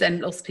problem is then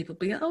lots of people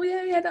being, oh,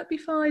 yeah, that'd be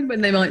fine,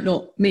 when they might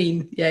not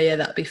mean, yeah,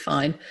 that'd be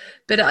fine.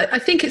 But I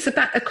think it's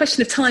about a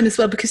question of time as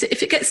well, because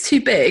if it gets too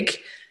big,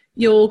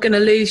 you're going to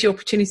lose your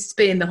opportunity to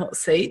be in the hot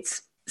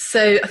seat.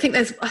 So I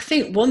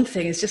think one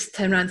thing is just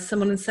turn around to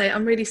someone and say,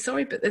 I'm really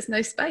sorry, but there's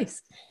no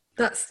space.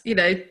 That's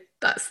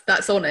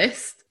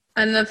honest.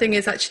 And another thing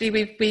is actually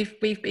we've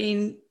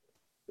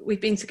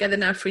been together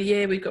now for a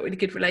year. We've got really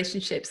good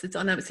relationships. The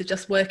dynamics are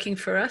just working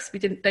for us. We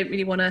don't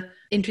really want to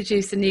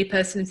introduce a new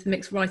person into the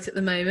mix right at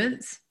the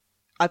moment.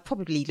 I'd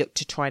probably look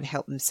to try and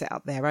help them set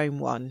up their own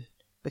one,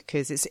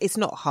 because it's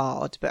not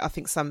hard, but I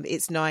think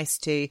it's nice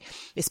to,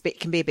 it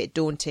can be a bit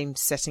daunting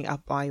setting it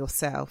up by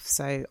yourself.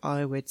 So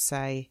I would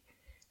say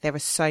there are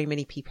so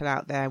many people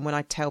out there. And when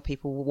I tell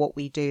people what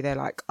we do, they're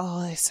like,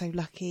 oh, they're so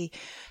lucky.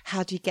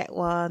 How do you get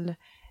one?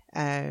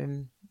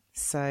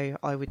 So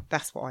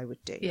that's what I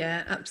would do.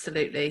 Yeah,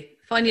 absolutely.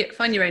 Find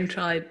your own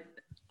tribe,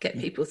 get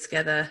people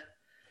together,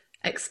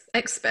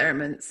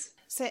 experiments.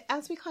 So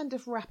as we kind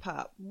of wrap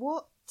up,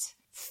 what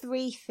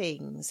 3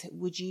 things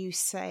would you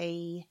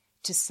say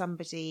to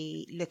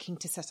somebody looking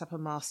to set up a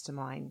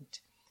mastermind?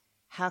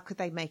 How could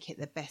they make it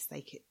the best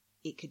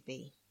it could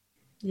be?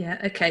 Yeah,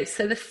 okay.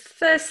 So the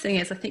first thing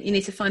is, I think you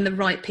need to find the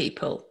right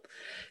people.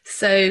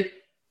 So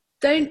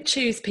don't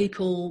choose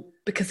people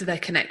because of their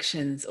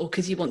connections or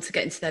because you want to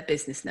get into their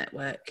business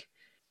network.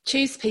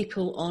 Choose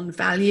people on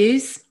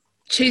values.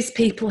 Choose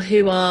people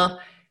who are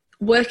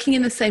working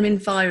in the same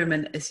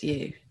environment as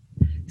you.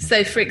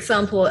 So, for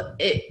example,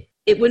 it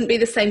wouldn't be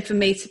the same for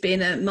me to be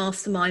in a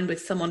mastermind with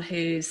someone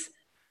who's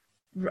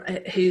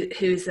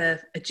a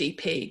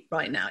GP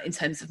right now in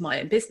terms of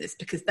my own business,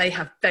 because they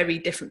have very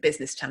different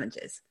business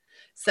challenges.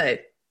 So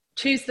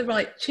choose the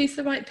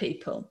right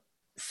people.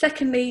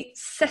 Secondly,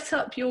 set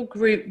up your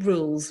group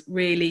rules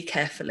really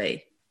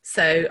carefully.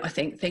 So I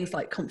think things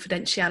like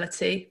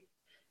confidentiality,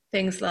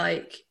 things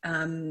like,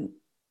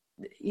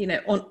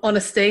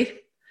 honesty,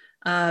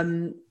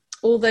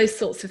 all those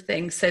sorts of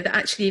things, so that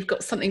actually you've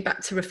got something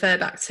to refer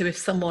back to if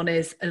someone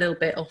is a little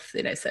bit off,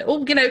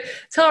 so,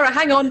 Tara,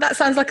 hang on, that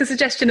sounds like a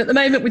suggestion at the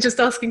moment. We're just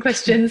asking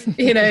questions,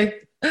 So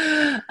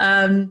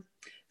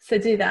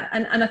do that.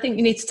 And I think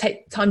you need to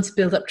take time to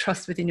build up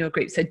trust within your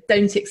group. So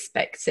don't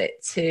expect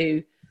it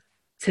to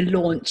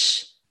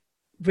launch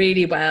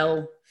really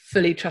well,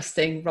 fully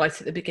trusting right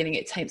at the beginning.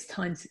 It takes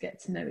time to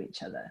get to know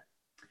each other.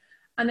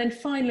 And then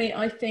finally,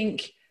 I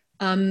think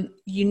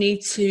you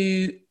need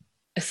to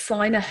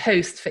assign a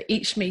host for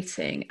each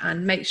meeting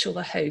and make sure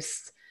the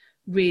host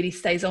really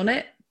stays on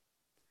it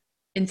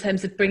in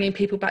terms of bringing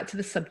people back to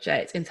the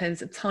subject, in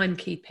terms of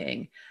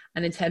timekeeping,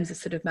 and in terms of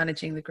sort of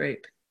managing the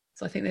group.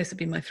 So I think those would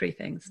be my 3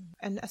 things.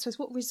 And I suppose,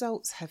 what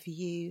results have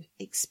you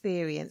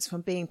experienced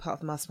from being part of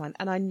the mastermind?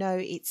 And I know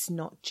it's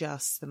not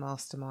just the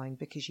mastermind,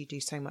 because you do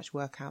so much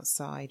work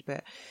outside,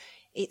 but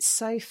it's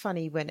so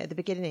funny when at the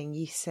beginning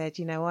you said,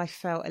 I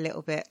felt a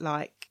little bit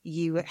like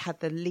you had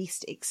the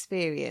least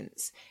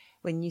experience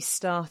when you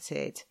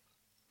started.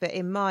 But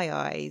in my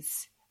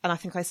eyes, and I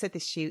think I said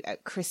this to you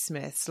at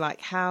Christmas,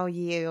 like how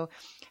you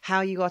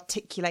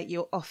articulate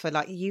your offer,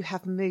 like you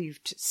have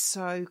moved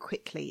so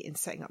quickly in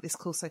setting up this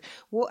call. So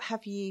can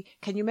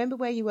you remember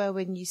where you were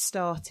when you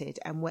started,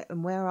 and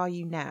where are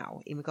you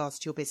now in regards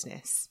to your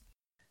business?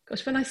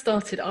 Gosh, when I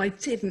started, I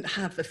didn't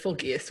have the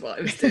foggiest what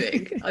I was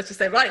doing. I was just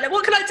saying, right,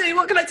 what can I do?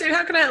 What can I do?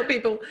 How can I help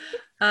people?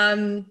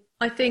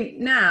 I think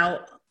now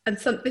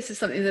this is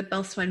something that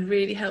Mastermind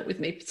really helped with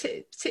me,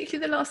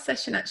 particularly the last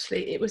session.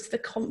 Actually, it was the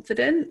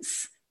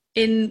confidence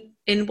in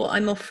what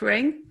I'm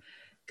offering,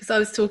 because I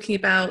was talking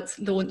about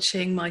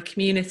launching my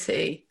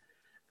community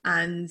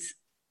and,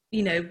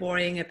 you know,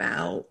 worrying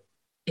about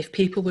if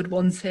people would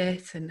want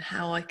it and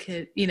how I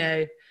could, you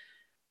know,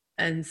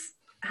 and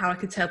how I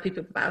could tell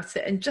people about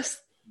it. And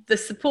just the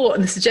support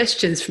and the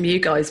suggestions from you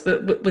guys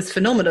was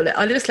phenomenal.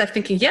 I just left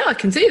thinking, yeah, I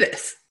can do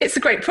this. It's a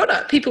great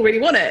product. People really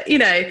want it, you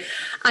know,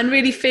 and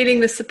really feeling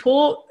the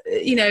support,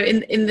 you know,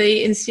 in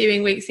the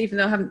ensuing weeks, even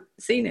though I haven't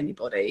seen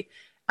anybody.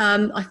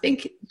 I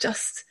think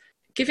just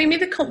giving me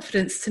the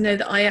confidence to know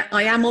that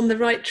I am on the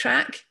right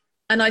track.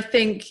 And I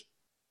think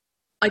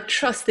I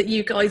trust that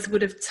you guys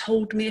would have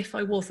told me if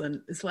I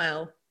wasn't as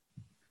well.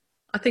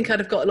 I think I'd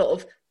have got a lot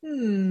of,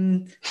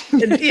 and,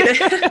 you know,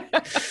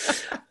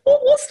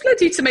 what's led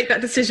you to make that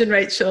decision,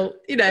 Rachel?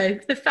 You know,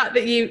 the fact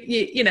that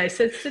you know,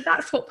 so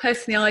that's what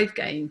personally I've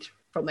gained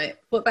from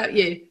it. What about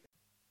you?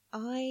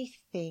 I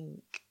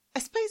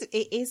suppose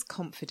it is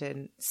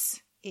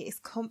confidence. It is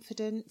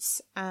confidence.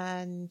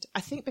 And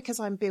I think because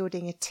I'm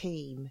building a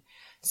team,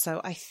 so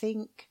I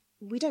think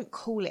we don't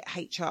call it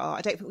HR.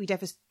 I don't think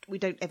we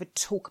don't ever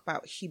talk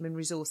about human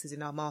resources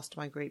in our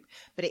mastermind group,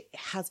 but it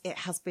has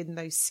been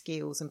those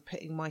skills and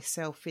putting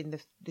myself in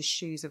the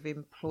shoes of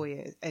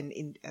employers and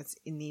in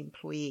the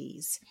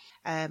employees,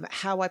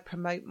 how I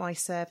promote my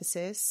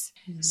services.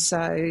 Mm.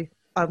 So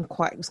I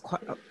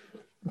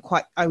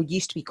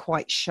used to be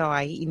quite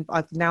shy.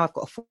 I've got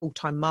a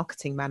full-time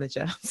marketing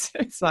manager. So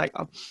it's like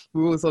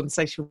we're always on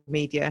social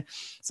media.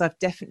 So I've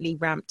definitely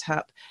ramped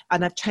up,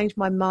 and I've changed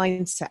my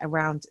mindset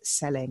around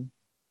selling,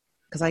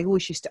 because I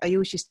always used to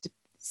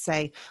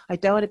say, I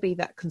don't want to be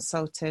that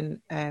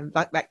consultant,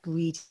 like that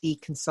greedy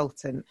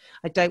consultant.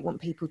 I don't want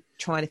people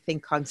trying to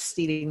think I'm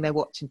stealing their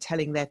watch and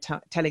telling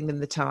them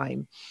the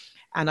time.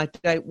 And I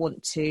don't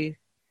want to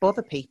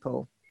bother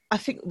people. I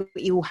think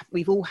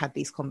we've all had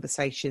these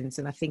conversations,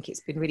 and I think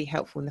it's been really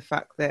helpful in the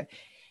fact that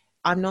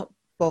I'm not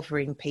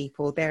bothering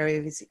people. There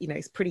is, you know,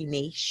 it's pretty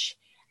niche,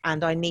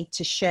 and I need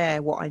to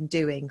share what I'm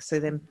doing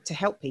to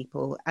help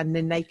people, and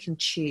then they can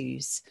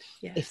choose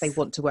if they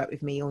want to work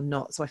with me or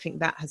not. So I think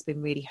that has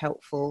been really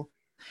helpful.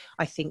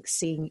 I think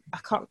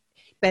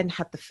Ben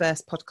had the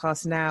first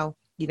podcast. Now,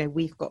 you know,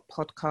 we've got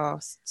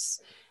podcasts,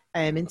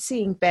 and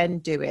seeing Ben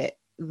do it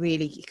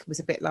really was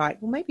a bit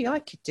like, well, maybe I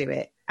could do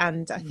it.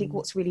 And I think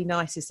what's really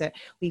nice is that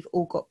we've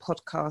all got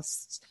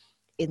podcasts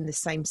in the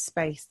same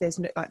space. There's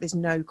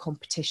no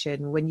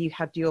competition. When you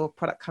had your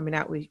product coming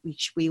out, we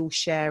all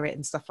share it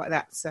and stuff like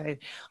that. So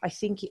I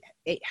think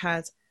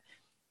it's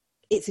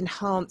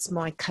enhanced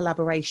my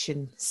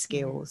collaboration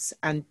skills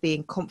and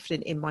being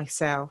confident in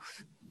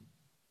myself.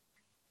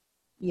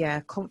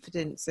 Yeah,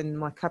 confidence and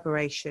my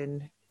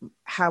collaboration,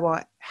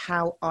 how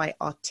I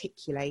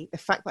articulate the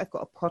fact that I've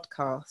got a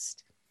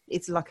podcast.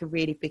 It's like a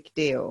really big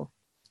deal.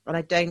 And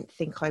I don't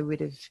think I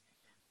would have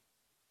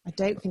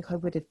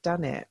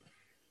done it.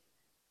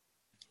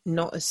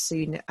 Not as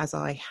soon as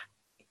I'd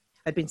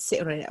been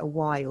sitting on it a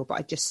while, but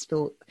I just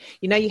thought,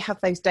 you know, you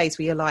have those days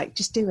where you're like,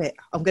 just do it.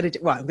 I'm going to do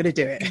it. I'm going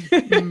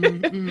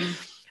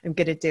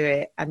to do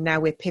it. And now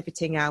we're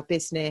pivoting our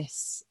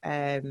business.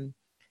 And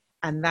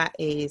that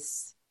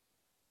is,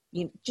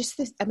 you know, just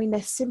this, I mean,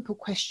 they're simple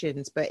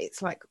questions, but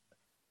it's like,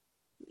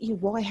 you know,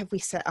 why have we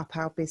set up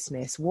our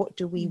business? What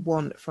do we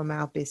want from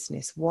our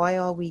business? Why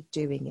are we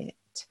doing it?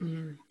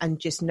 And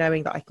just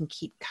knowing that I can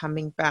keep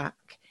coming back,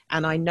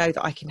 and I know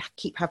that I can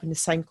keep having the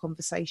same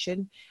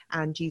conversation,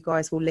 and you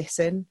guys will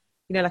listen.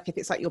 You know, like if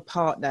it's like your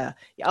partner,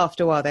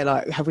 after a while they're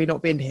like, have we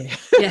not been here?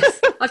 Yes,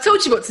 I've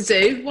told you what to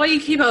do. Why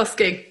you keep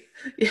asking?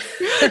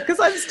 Because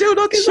I'm still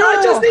not sure.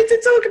 I just need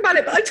to talk about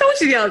it, but I told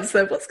you the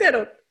answer. What's going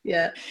on?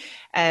 Yeah.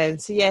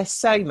 So yeah,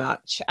 so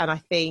much. And I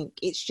think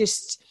it's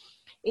just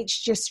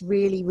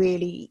really,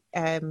 really,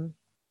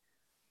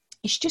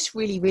 it's just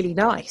really, really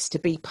nice to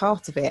be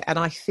part of it. And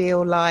I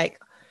feel like,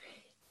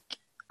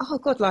 oh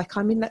God, like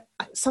I'm in that.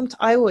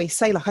 I always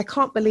say, like, I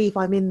can't believe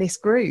I'm in this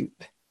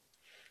group.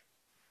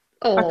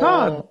 Oh, I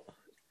can't.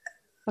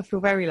 I feel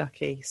very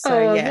lucky.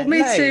 So yeah, well,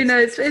 me too. No,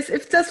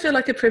 it does feel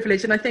like a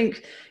privilege. And I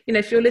think, you know,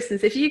 if your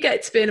listeners, if you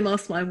get to be in a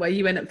mastermind where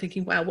you end up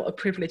thinking, wow, what a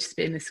privilege to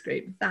be in this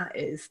group, that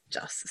is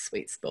just a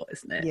sweet spot,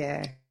 isn't it?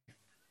 Yeah.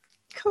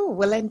 Cool.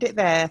 We'll end it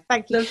there.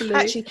 Thank you. Lovely.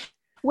 Actually,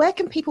 where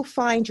can people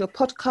find your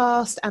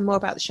podcast and more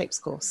about the Shapes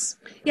course?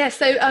 Yeah,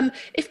 so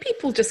if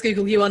people just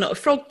Google You Are Not a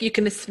Frog, you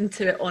can listen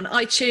to it on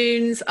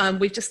iTunes.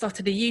 We've just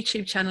started a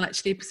YouTube channel,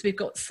 actually, because we've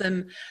got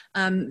some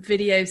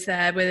videos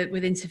there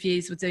with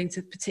interviews we're doing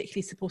to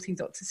particularly supporting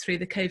doctors through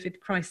the COVID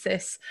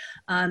crisis.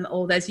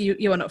 Or there's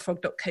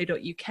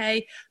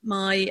youarenotafrog.co.uk.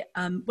 My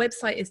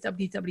website is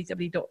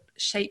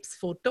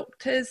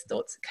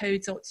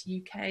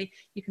www.shapesfordoctors.co.uk.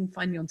 You can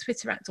find me on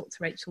Twitter at Dr.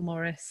 Rachel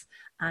Morris.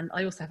 And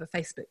I also have a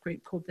Facebook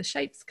group called The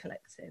Shapes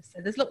Collective.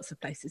 So there's lots of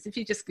places. If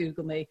you just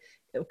Google me,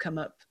 it'll come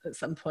up at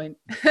some point.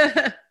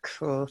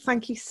 Cool.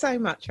 Thank you so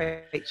much,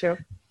 Rachel.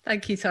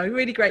 Thank you, Tara.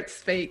 Really great to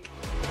speak.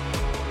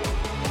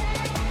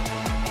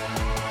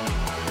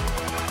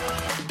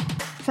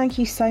 thank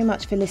you so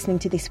much for listening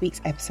to this week's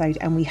episode,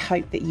 and we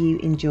hope that you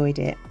enjoyed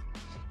it.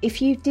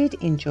 If you did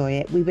enjoy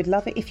it, we would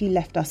love it if you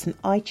left us an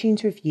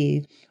iTunes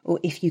review, or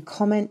if you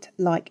comment,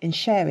 like and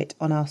share it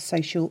on our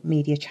social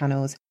media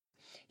channels.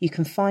 You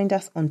can find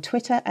us on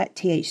Twitter at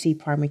THC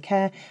Primary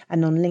Care,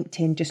 and on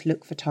LinkedIn just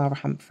look for Tara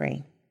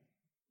Humphrey.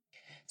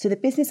 So the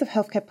Business of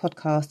Healthcare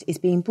podcast is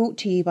being brought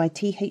to you by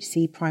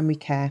THC Primary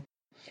Care.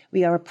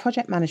 We are a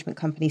project management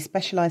company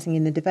specialising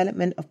in the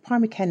development of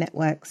primary care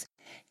networks,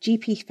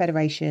 GP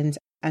federations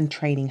and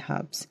training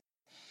hubs.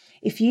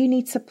 If you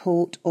need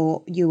support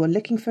or you are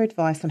looking for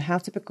advice on how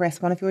to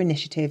progress one of your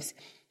initiatives,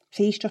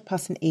 please drop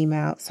us an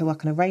email so I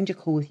can arrange a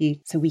call with you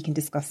so we can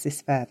discuss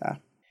this further.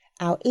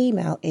 Our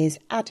email is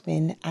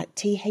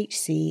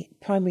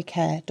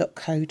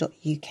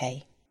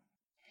admin@thcprimarycare.co.uk.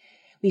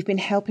 We've been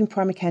helping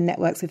primary care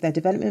networks with their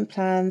development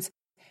plans,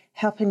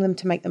 helping them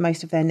to make the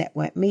most of their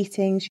network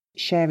meetings,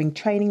 sharing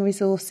training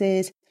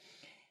resources.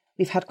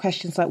 We've had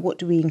questions like, what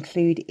do we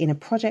include in a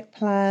project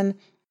plan?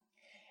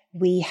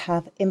 We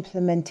have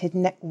implemented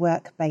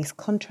network-based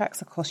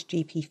contracts across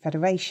GP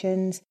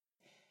federations.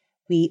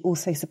 We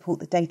also support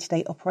the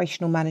day-to-day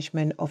operational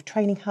management of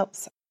training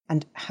hubs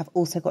and have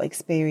also got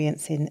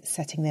experience in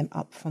setting them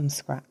up from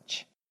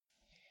scratch.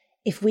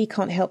 If we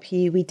can't help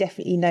you, we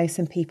definitely know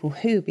some people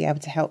who will be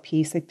able to help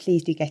you, so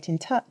please do get in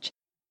touch.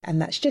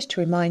 And that's just to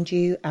remind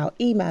you, our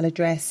email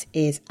address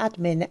is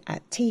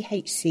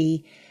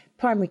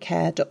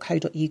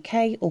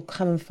admin@thcprimarycare.co.uk, or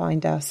come and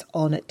find us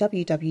on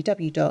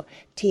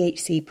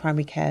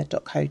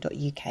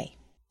www.thcprimarycare.co.uk.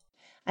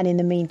 And in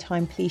the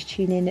meantime, please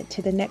tune in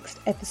to the next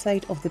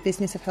episode of the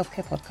Business of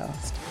Healthcare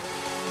podcast.